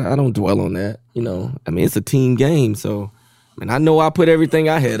 but I don't dwell on that. It's a team game, so I know I put everything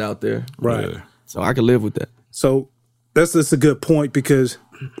I had out there, right? So I can live with that. So that's a good point because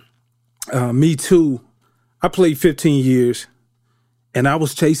me too. I played 15 years, and I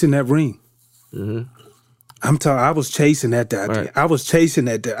was chasing that ring. Mm-hmm. I was chasing that. Right. I was chasing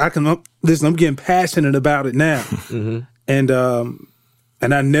that. Listen, I'm getting passionate about it now, and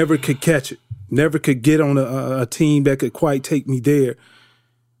I never could catch it. Never could get on a team that could quite take me there.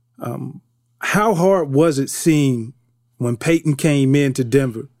 How hard was it seeing when Peyton came into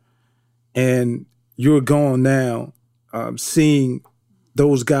Denver and you're gone now, seeing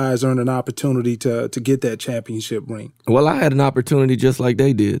those guys earn an opportunity to get that championship ring? Well, I had an opportunity just like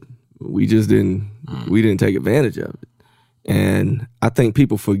they did. We just didn't take advantage of it. And I think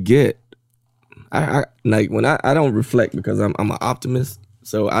people forget. I don't reflect because I'm an optimist.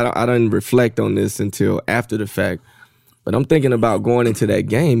 So I don't reflect on this until after the fact. But I'm thinking about going into that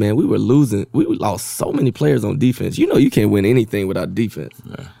game, man. We were losing. We lost so many players on defense. You know, you can't win anything without defense.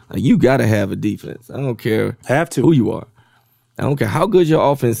 Yeah. Like, you got to have a defense. I don't care who you are. I don't care how good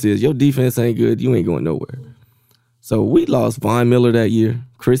your offense is. Your defense ain't good, you ain't going nowhere. So we lost Von Miller that year,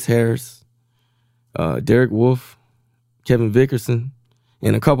 Chris Harris, Derek Wolfe, Kevin Vickerson,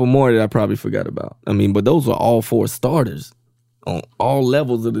 and a couple more that I probably forgot about. I mean, but those were all 4 starters on all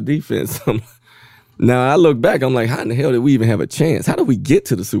levels of the defense. Now, I look back, I'm like, how in the hell did we even have a chance? How did we get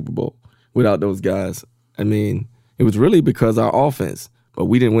to the Super Bowl without those guys? I mean, it was really because our offense, but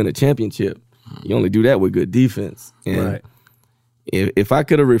we didn't win a championship. You only do that with good defense. And right. If I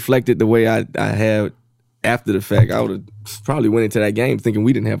could have reflected the way I had after the fact, I would have probably went into that game thinking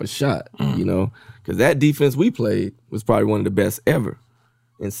we didn't have a shot, you know, because that defense we played was probably one of the best ever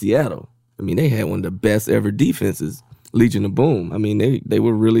in Seattle. I mean, they had one of the best ever defenses, Legion of Boom. I mean, they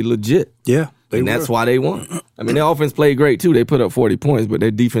were really legit. Yeah. And that's why they won. I mean, their offense played great too. They put up 40 points, but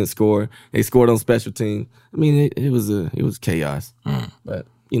their defense scored. They scored on special teams. I mean, it was chaos. But,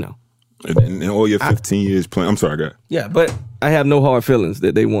 you know. And all your 15 years playing, I'm sorry, guy. Yeah, but I have no hard feelings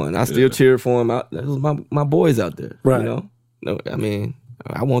that they won. I still cheer for them. That was my boys out there. Right. You know? No, I mean,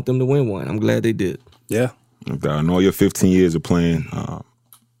 I want them to win one. I'm glad they did. Yeah. And all your 15 years of playing,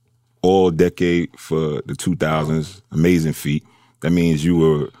 all decade for the 2000s, amazing feat. That means you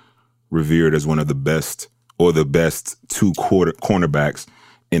were revered as one of the best or the best 2 cornerbacks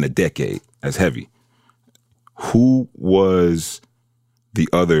in a decade. That's heavy. Who was the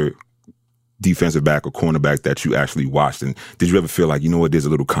other defensive back or cornerback that you actually watched? And did you ever feel like, you know what, there's a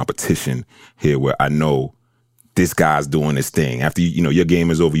little competition here where I know this guy's doing this thing? After you know your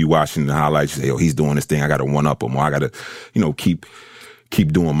game is over, you watching the highlights, you say, oh, he's doing this thing, I got to one up him, or I got to, you know, keep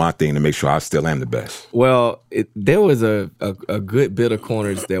doing my thing to make sure I still am the best. Well, there was a good bit of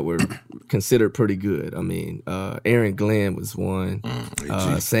corners that were considered pretty good. I mean, Aaron Glenn was one,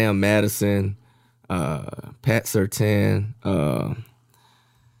 Sam Madison, Pat Surtain.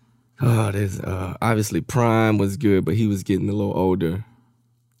 There's obviously Prime was good, but he was getting a little older.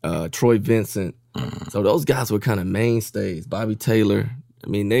 Troy Vincent. So those guys were kind of mainstays. Bobby Taylor. I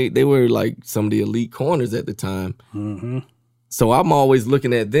mean, they were like some of the elite corners at the time. Mm-hmm. So I'm always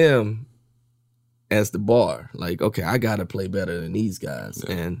looking at them as the bar. Like, okay, I got to play better than these guys.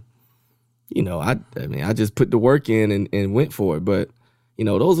 Yeah. And, you know, I just put the work in and went for it. But, you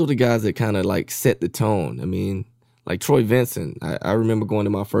know, those are the guys that kind of like set the tone. I mean, like Troy Vincent, I remember going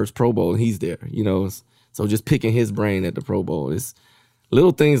to my first Pro Bowl and he's there, you know. So just picking his brain at the Pro Bowl. It's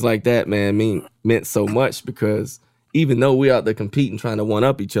little things like that, man, meant so much because even though we out there competing, trying to one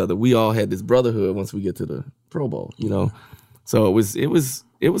up each other, we all had this brotherhood once we get to the Pro Bowl, you know. So it was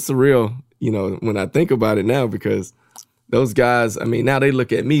surreal, you know, when I think about it now, because those guys, I mean, now they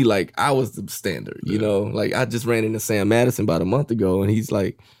look at me like I was the standard, you know. Like I just ran into Sam Madison about a month ago and he's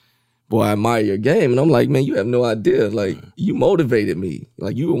like, boy, I admire your game. And I'm like, man, you have no idea. Like you motivated me.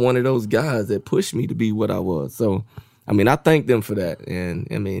 Like you were one of those guys that pushed me to be what I was. So, I mean, I thank them for that. And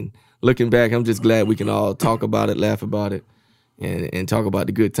I mean, looking back, I'm just glad we can all talk about it, laugh about it, and talk about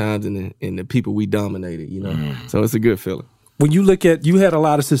the good times and the people we dominated, you know. So it's a good feeling. When you look at, you had a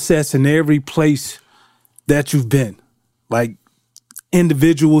lot of success in every place that you've been, like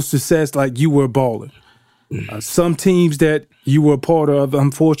individual success, like you were a baller. Some teams that you were a part of,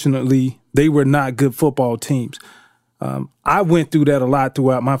 unfortunately, they were not good football teams. I went through that a lot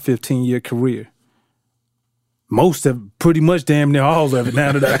throughout my 15-year career. Most of, pretty much damn near all of it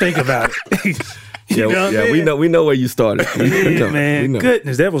now that I think about it. We know where you started. We know, man,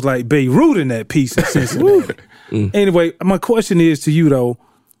 goodness, that was like Beirut in that piece in Cincinnati. Anyway, my question is to you, though,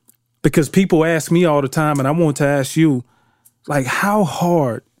 because people ask me all the time, and I want to ask you, like, how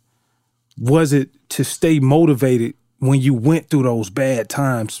hard was it to stay motivated when you went through those bad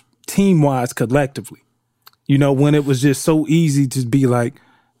times, team-wise, collectively? You know, when it was just so easy to be like,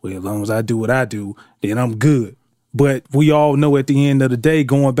 well, as long as I do what I do, then I'm good. But we all know at the end of the day,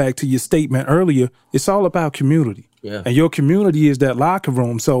 going back to your statement earlier, it's all about community. Yeah. And your community is that locker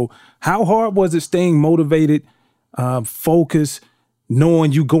room. So how hard was it staying motivated, focused,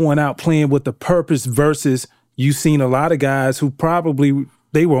 knowing you going out playing with a purpose versus you seen a lot of guys who probably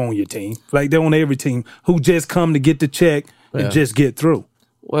they were on your team, like they're on every team, who just come to get the check and just get through?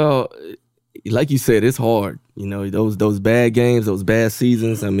 Well, like you said, it's hard. You know, those bad games, those bad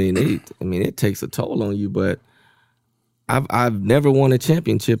seasons. I mean, it takes a toll on you. But I've never won a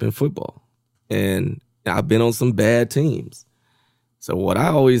championship in football, and I've been on some bad teams. So what I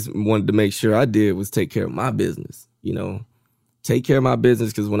always wanted to make sure I did was take care of my business. You know, take care of my business,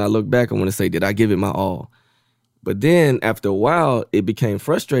 because when I look back, I want to say, did I give it my all? But then after a while, it became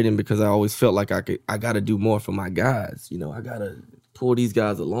frustrating because I always felt like I got to do more for my guys. You know, I got to pull these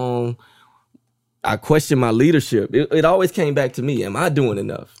guys along. I questioned my leadership. It always came back to me. Am I doing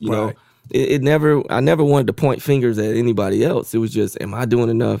enough? You know, I never wanted to point fingers at anybody else. It was just, am I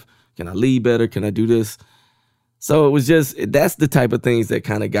doing enough? Can I lead better? Can I do this? So it was just, that's the type of things that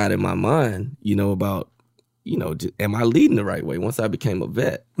kind of got in my mind, you know, about, you know, am I leading the right way once I became a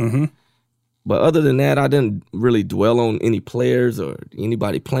vet? Mm-hmm. But other than that, I didn't really dwell on any players or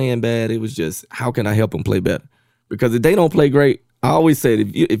anybody playing bad. It was just, how can I help them play better? Because if they don't play great, I always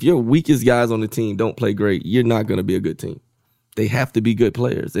said, if your weakest guys on the team don't play great, you're not going to be a good team. They have to be good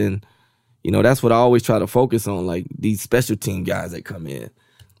players. And, you know, that's what I always try to focus on, like these special team guys that come in.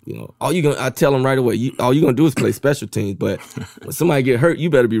 You know, I tell them right away, all you're going to do is play special teams. But when somebody get hurt, you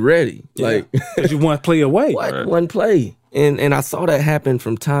better be ready. Like, because you want to play away. One play. And I saw that happen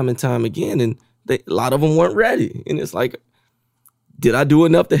from time and time again. And a lot of them weren't ready. And it's like, did I do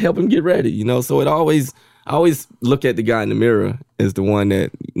enough to help them get ready? You know, so I always look at the guy in the mirror as the one that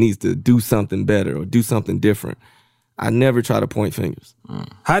needs to do something better or do something different. I never try to point fingers.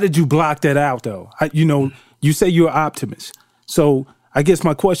 How did you block that out, though? You know, you say you're an optimist. So I guess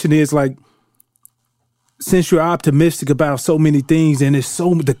my question is, like, since you're optimistic about so many things and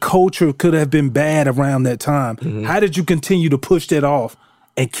the culture could have been bad around that time, how did you continue to push that off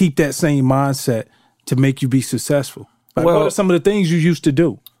and keep that same mindset to make you be successful? Like, what are some of the things you used to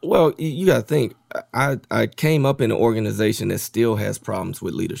do? Well, you got to think, I came up in an organization that still has problems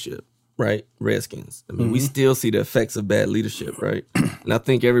with leadership, right? Redskins. I mean, we still see the effects of bad leadership, right? And I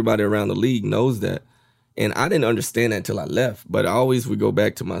think everybody around the league knows that. And I didn't understand that until I left. But I always would go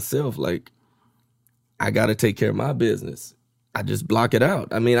back to myself, like, I got to take care of my business. I just block it out.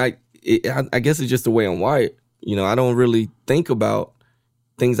 I mean, I guess it's just the way I'm wired. You know, I don't really think about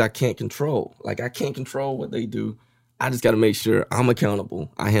things I can't control. Like, I can't control what they do. I just got to make sure I'm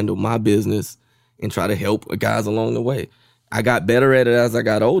accountable. I handle my business and try to help guys along the way. I got better at it as I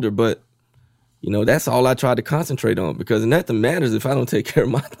got older, but, you know, that's all I tried to concentrate on, because nothing matters if I don't take care of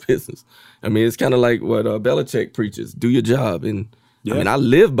my business. I mean, it's kind of like what Belichick preaches, do your job. And, I mean, I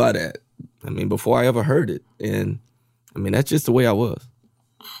live by that. I mean, before I ever heard it. And, I mean, that's just the way I was.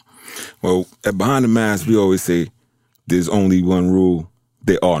 Well, at Behind the Mask, we always say there's only one rule.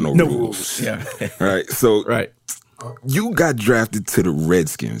 There are no rules. Yeah. Right? So right. You got drafted to the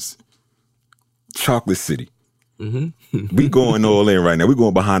Redskins. Chocolate City. We going all in right now. We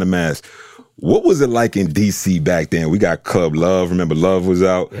going Behind the Mask. What was it like in D.C. back then? We got Club Love. Remember, Love was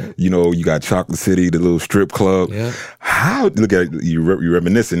out. Yeah. You know, you got Chocolate City, the little strip club. Yeah. Look at you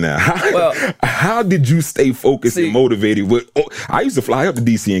reminiscing now. How did you stay focused and motivated? I used to fly up to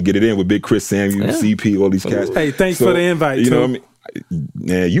D.C. and get it in with Big Chris Samuel, CP, all these cats. Hey, thanks for the invite, you know what I mean?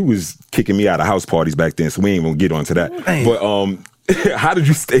 Man, you was kicking me out of house parties back then, so we ain't gonna get onto that. Dang. But how did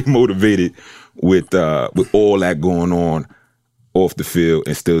you stay motivated with all that going on off the field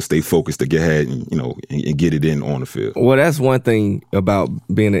and still stay focused to get ahead and, you know, and get it in on the field? Well, that's one thing about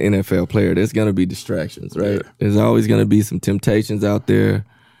being an NFL player. There's going to be distractions, right? Yeah. There's always going to be some temptations out there,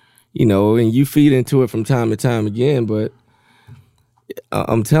 you know, and you feed into it from time to time again. But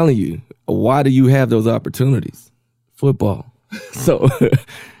I'm telling you, why do you have those opportunities? Football. So,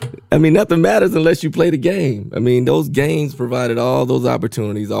 I mean, nothing matters unless you play the game. I mean, those games provided all those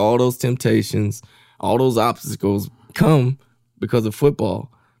opportunities, all those temptations, all those obstacles come because of football.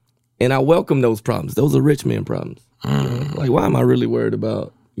 And I welcome those problems. Those are rich men problems. You know? Like, why am I really worried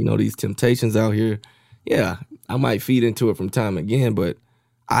about, you know, these temptations out here? Yeah, I might feed into it from time again, but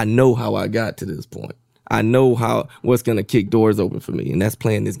I know how I got to this point. I know what's going to kick doors open for me, and that's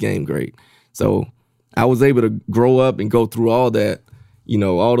playing this game great. So I was able to grow up and go through all that, you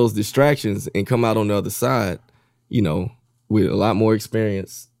know, all those distractions and come out on the other side, you know, with a lot more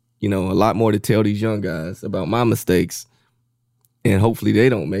experience, you know, a lot more to tell these young guys about my mistakes, and hopefully they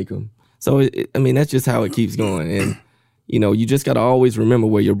don't make them. So, I mean, that's just how it keeps going. And, you know, you just got to always remember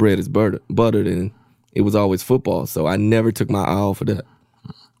where your bread is buttered, and it was always football. So I never took my eye off of that.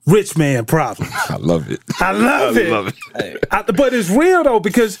 Rich man problems. I love it. I love it. But it's real, though,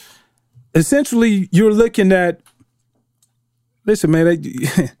 because essentially you're looking at, listen, man,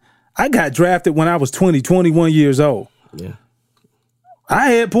 I got drafted when I was 21 years old. Yeah.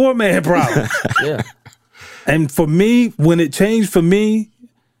 I had poor man problems. Yeah. And for me, when it changed for me,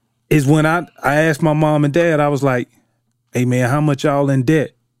 is when I asked my mom and dad, I was like, hey, man, how much y'all in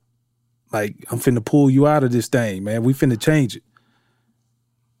debt? Like, I'm finna pull you out of this thing, man. We finna change it.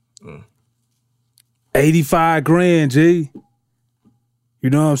 85 grand, G. You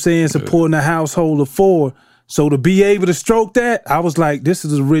know what I'm saying? Supporting a household of 4. So to be able to stroke that, I was like, this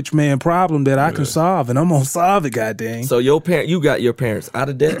is a rich man problem that I can solve, and I'm going to solve it, goddamn. So you got your parents out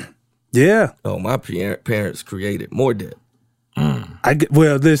of debt? Yeah. Oh, my parents created more debt.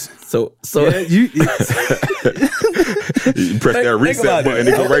 Listen. So yeah, you press that reset button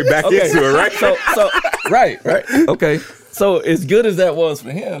and go right back into it, right? So right. Okay. So as good as that was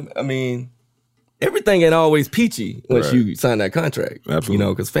for him, I mean, everything ain't always peachy once you sign that contract. Absolutely. You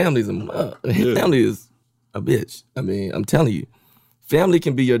know, because family is a bitch. I mean, I'm telling you, family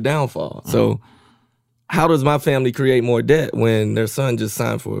can be your downfall. So how does my family create more debt when their son just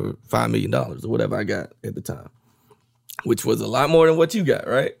signed for $5 million or whatever I got at the time? Which was a lot more than what you got,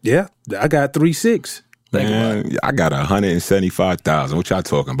 right? Yeah, I got 3.6. Man, I got 175,000. What y'all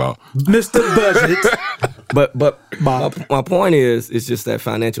talking about, Mr. Budget? But my point is, it's just that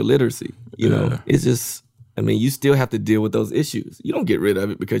financial literacy. You know, it's just. I mean, you still have to deal with those issues. You don't get rid of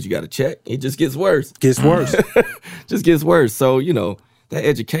it because you got a check. It just gets worse. Just gets worse. So you know that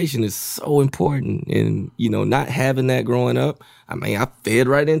education is so important, and you know, not having that growing up. I mean, I fed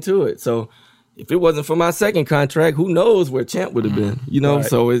right into it. So. If it wasn't for my second contract, who knows where Champ would have been, you know? Right.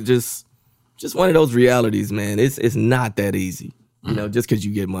 So it's just one of those realities, man. It's not that easy, you know, just because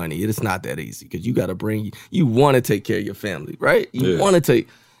you get money. It's not that easy because you got to you want to take care of your family, right? You want to take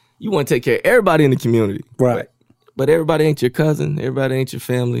care of everybody in the community. Right. But everybody ain't your cousin. Everybody ain't your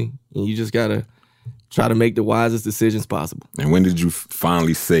family. And you just got to try to make the wisest decisions possible. And when did you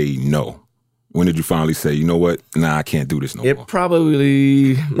finally say no? When did you finally say, you know what? Nah, I can't do this no more? It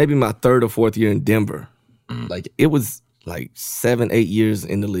probably maybe my 3rd or 4th year in Denver. Like it was like 7-8 years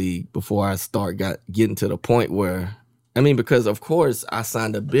in the league before I getting to the point where, I mean, because of course I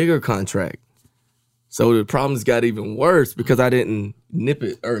signed a bigger contract. So the problems got even worse because I didn't nip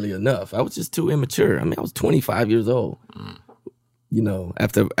it early enough. I was just too immature. I mean, I was 25 years old. You know,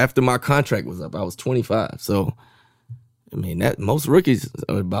 after my contract was up, I was 25. So I mean, that most rookies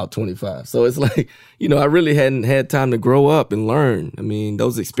are about 25. So it's like, you know, I really hadn't had time to grow up and learn. I mean,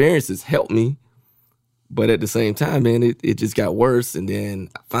 those experiences helped me. But at the same time, man, it just got worse. And then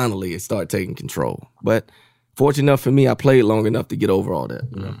finally it started taking control. But fortunate enough for me, I played long enough to get over all that.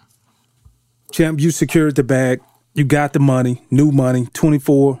 You know? Champ, you secured the bag. You got the money, new money,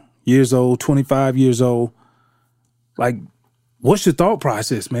 24 years old, 25 years old. Like, what's your thought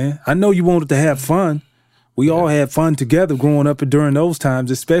process, man? I know you wanted to have fun. We all had fun together growing up during those times,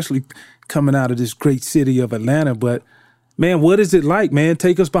 especially coming out of this great city of Atlanta. But, man, what is it like, man?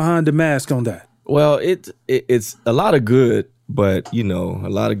 Take us behind the mask on that. Well, it's a lot of good, but, you know, a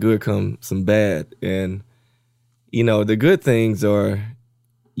lot of good comes some bad. And, you know, the good things are,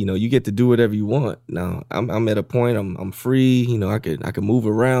 you know, you get to do whatever you want. Now, I'm at a point, I'm free. You know, I could move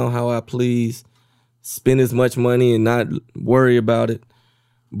around how I please, spend as much money and not worry about it.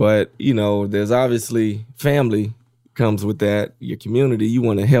 But, you know, there's obviously family comes with that, your community. You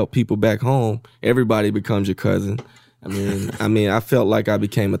want to help people back home. Everybody becomes your cousin. I mean, I felt like I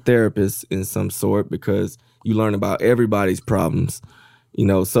became a therapist in some sort because you learn about everybody's problems, you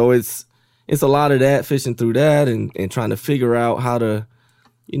know. So it's a lot of that, fishing through that and trying to figure out how to,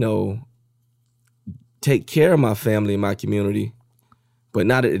 you know, take care of my family and my community, but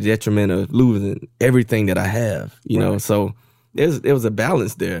not at the detriment of losing everything that I have, you know. So there was a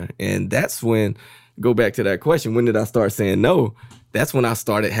balance there. And that's when, go back to that question, when did I start saying no? That's when I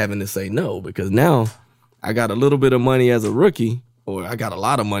started having to say no, because now I got a little bit of money as a rookie, or I got a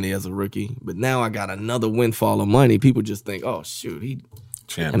lot of money as a rookie, but now I got another windfall of money. People just think, oh, shoot, he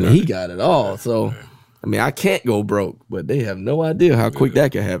got it all. So, I mean, I can't go broke, but they have no idea how quick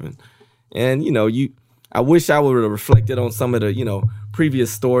that could happen. And, you know, I wish I would have reflected on some of the, you know,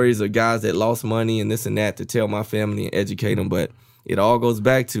 previous stories of guys that lost money and this and that to tell my family and educate them. But it all goes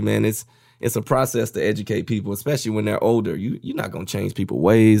back to, man, it's a process to educate people, especially when they're older. You're not going to change people's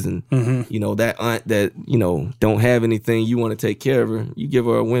ways. And, you know, that aunt that, you know, don't have anything, you want to take care of her. You give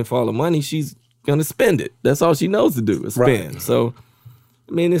her a windfall of money, she's going to spend it. That's all she knows to do is spend. Right. So,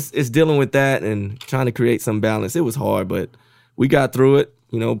 I mean, it's dealing with that and trying to create some balance. It was hard, but we got through it.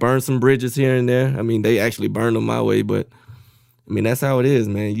 You know, burned some bridges here and there. I mean, they actually burned them my way, but I mean, that's how it is,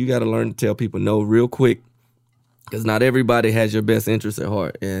 man. You got to learn to tell people no real quick, because not everybody has your best interest at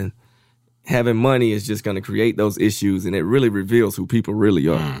heart. And having money is just going to create those issues, and it really reveals who people really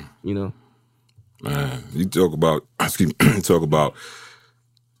are, you know? Man, you talk about, the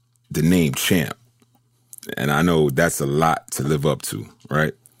name Champ, and I know that's a lot to live up to,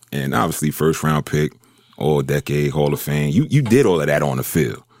 right? and obviously first round pick, all decade, Hall of Fame. You did all of that on the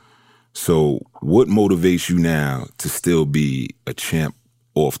field. So what motivates you now to still be a champ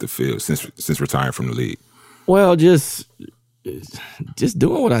off the field since retiring from the league? Well, just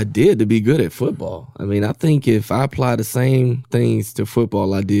doing what I did to be good at football. I mean, I think if I apply the same things to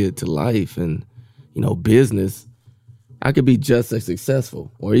football I did to life and, business, I could be just as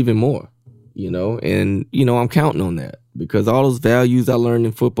successful or even more, and, I'm counting on that because all those values I learned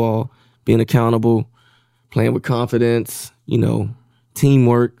in football, being accountable, playing with confidence,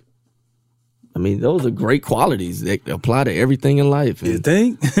 teamwork. I mean, those are great qualities that apply to everything in life. You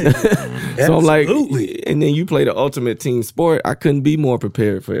think? So I'm like, and then you play the ultimate team sport. I couldn't be more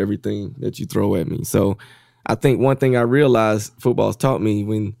prepared for everything that you throw at me. So I think one thing I realized football's taught me,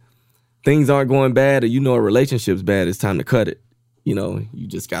 when things aren't going bad or a relationship's bad, it's time to cut it. You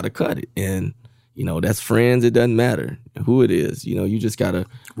just got to cut it. And, that's friends. It doesn't matter who it is. You just got to.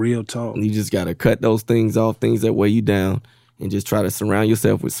 Real talk. You just got to cut those things off, things that weigh you down, and just try to surround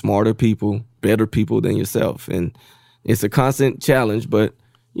yourself with smarter people, better people than yourself. And it's a constant challenge, but,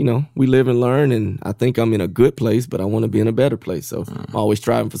 we live and learn, and I think I'm in a good place, but I want to be in a better place. So I'm always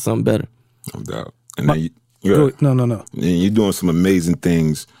striving for something better. No doubt. And then no. And you're doing some amazing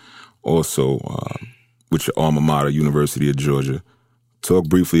things also with your alma mater, University of Georgia. Talk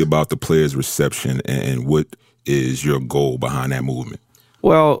briefly about the players' reception and what is your goal behind that movement.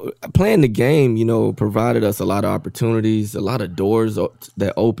 Well, playing the game, provided us a lot of opportunities, a lot of doors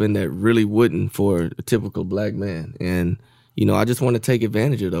that open that really wouldn't for a typical black man. And, I just want to take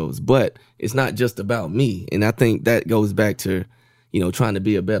advantage of those. But it's not just about me. And I think that goes back to, trying to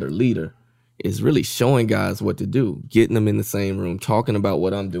be a better leader. Is really showing guys what to do, getting them in the same room, talking about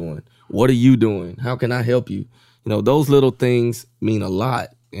what I'm doing. What are you doing? How can I help you? Those little things mean a lot.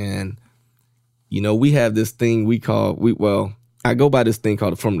 And, we have this thing I go by this thing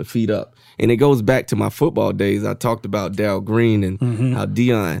called From the Feet Up. And it goes back to my football days. I talked about Darryl Green and how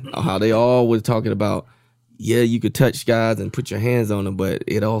Deion, how they all were talking about, you could touch guys and put your hands on them, but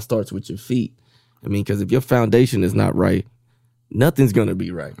it all starts with your feet. I mean, because if your foundation is not right, nothing's going to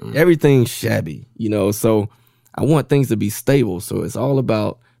be right. Everything's shabby, so I want things to be stable. So it's all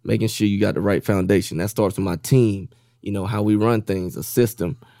about making sure you got the right foundation. That starts with my team, how we run things, a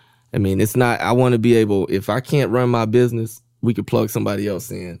system. I mean, it's not, I want to be able, if I can't run my business, we could plug somebody else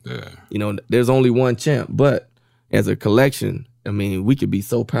in. Yeah. There's only one champ, but as a collection, I mean, we could be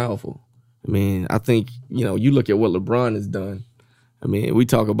so powerful. I mean, I think, you look at what LeBron has done. I mean, we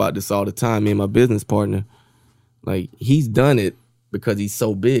talk about this all the time, me and my business partner. Like, he's done it because he's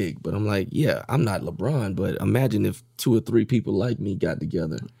so big. But I'm like, I'm not LeBron, but imagine if 2 or 3 people like me got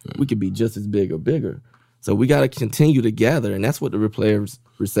together. We could be just as big or bigger. So we got to continue to gather, and that's what the players'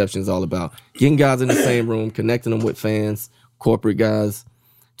 reception is all about. Getting guys in the same room, connecting them with fans, corporate guys,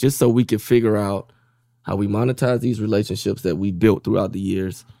 just so we can figure out how we monetize these relationships that we built throughout the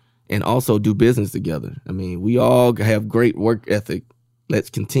years and also do business together. I mean, we all have great work ethic. Let's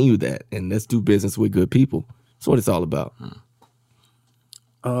continue that, and let's do business with good people. That's what it's all about.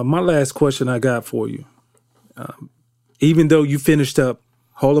 My last question I got for you. Even though you finished up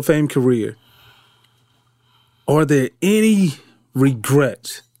Hall of Fame career, are there any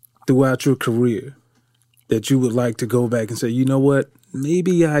regrets throughout your career that you would like to go back and say, you know what,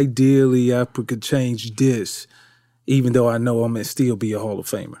 maybe ideally I could change this, even though I know I'm going to still be a Hall of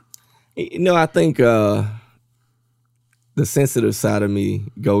Famer? I think the sensitive side of me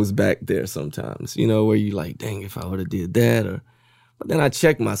goes back there sometimes, where you like, dang, if I would have did that, but then I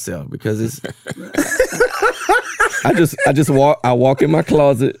check myself because it's, I walk in my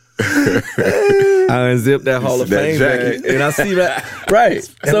closet, I unzip that Hall of Fame bag, and I see that, right.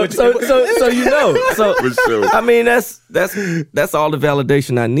 So I mean, that's all the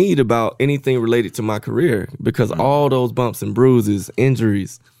validation I need about anything related to my career, because all those bumps and bruises,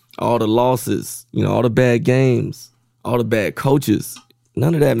 injuries, all the losses, all the bad games, all the bad coaches,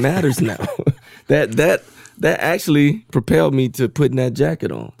 none of that matters now. That actually propelled me to putting that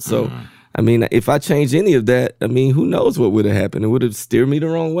jacket on. So, I mean, if I changed any of that, I mean, who knows what would have happened? It would have steered me the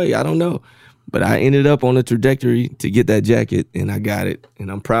wrong way. I don't know. But I ended up on a trajectory to get that jacket, and I got it,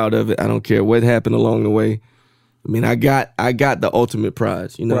 and I'm proud of it. I don't care what happened along the way. I mean, I got the ultimate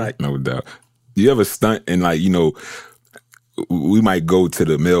prize, Right. No doubt. Do you ever stunt and we might go to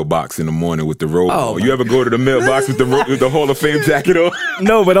the mailbox in the morning with the robe on. You ever go to the mailbox with the Hall of Fame jacket on?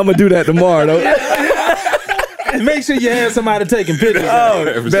 No, but I'm going to do that tomorrow, though. And make sure you have somebody taking pictures.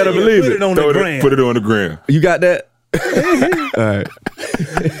 Better believe it. Put it on the gram. Put it on the gram. You got that? All right.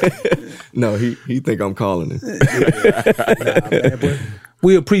 No, he think I'm calling him. Man, but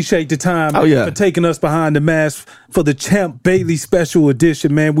we appreciate the time for taking us behind the mask for the Champ Bailey special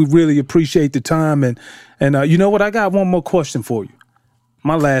edition, man. We really appreciate the time. And you know what? I got one more question for you.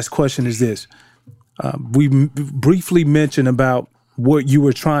 My last question is this. We briefly mentioned about what you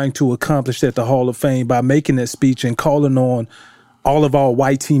were trying to accomplish at the Hall of Fame by making that speech and calling on all of our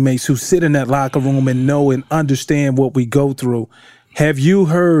white teammates who sit in that locker room and know and understand what we go through. Have you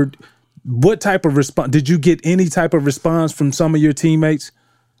heard what type of response? Did you get any type of response from some of your teammates?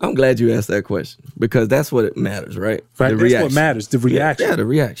 I'm glad you asked that question because that's what it matters, right? Right. That's what matters, the reaction. Yeah, the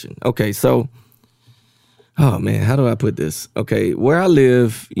reaction. Okay, so, oh man, how do I put this? Okay, where I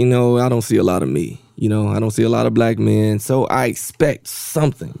live, I don't see a lot of me. I don't see a lot of black men, so I expect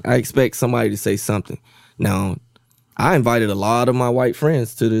something. I expect somebody to say something. Now, I invited a lot of my white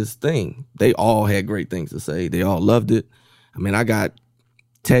friends to this thing. They all had great things to say. They all loved it. I mean, I got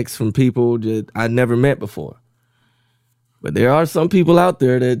texts from people that I'd never met before. But there are some people out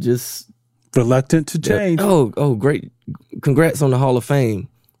there that just... reluctant to change. Oh, great. Congrats on the Hall of Fame.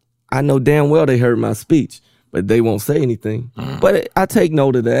 I know damn well they heard my speech, but they won't say anything. But I take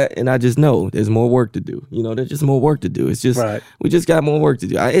note of that, and I just know there's more work to do. There's just more work to do. It's just, we just got more work to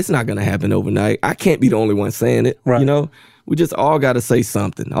do. It's not going to happen overnight. I can't be the only one saying it. Right. We just all got to say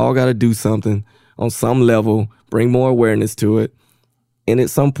something. All got to do something on some level, bring more awareness to it. And at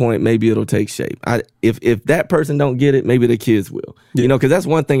some point, maybe it'll take shape. If that person don't get it, maybe the kids will. Yeah. Because that's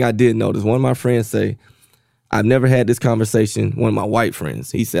one thing I did notice. One of my friends say, I've never had this conversation. One of my white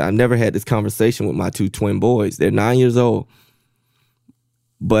friends, he said, I've never had this conversation with my two twin boys. They're 9 years old.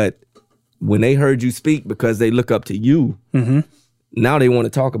 But when they heard you speak because they look up to you, now they want to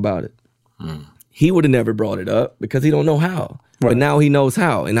talk about it. He would have never brought it up because he don't know how. Right. But now he knows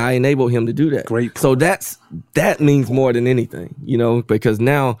how, and I enabled him to do that. Great point. So that means more than anything, because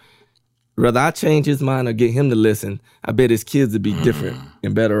now whether I change his mind or get him to listen, I bet his kids would be different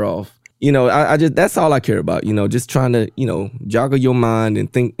and better off. I just that's all I care about. Just trying to joggle your mind and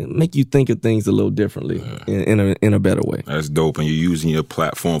make you think of things a little differently in a better way. That's dope, and you're using your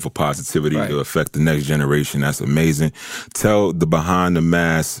platform for positivity to affect the next generation. That's amazing. Tell the Behind the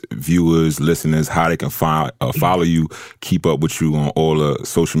Mask viewers, listeners, how they can follow you, keep up with you on all the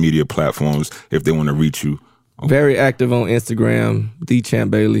social media platforms if they want to reach you. Very active on Instagram, The Champ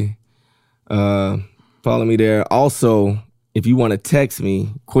Bailey. Follow me there. Also, if you want to text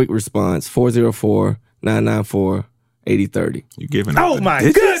me, quick response, 404-994-8030. You giving out the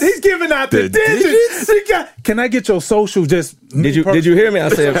digits? God, he's giving out the digits. Can I get your social? Did you hear me? I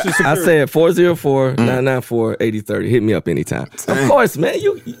said 404-994-8030. Hit me up anytime. Of course, man.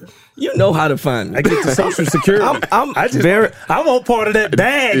 You know how to find me. I get the social security. I want part of that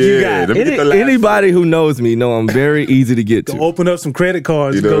bag you got. Anybody who knows me know I'm very easy to get to. Open up some credit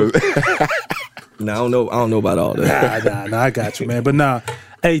cards. No, I don't know about all that. Nah, I got you, man. But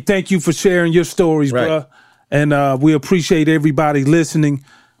hey, thank you for sharing your stories, bro. And we appreciate everybody listening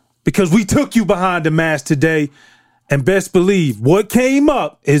because we took you behind the mask today. And best believe, what came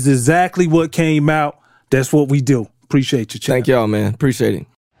up is exactly what came out. That's what we do. Appreciate you, Champ. Thank y'all, man. Appreciate it.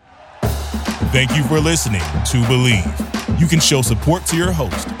 Thank you for listening to Believe. You can show support to your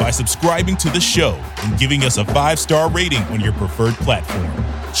host by subscribing to the show and giving us a 5-star rating on your preferred platform.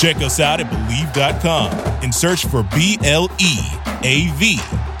 Check us out at Believe.com and search for BLEAV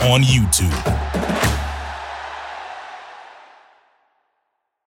on YouTube.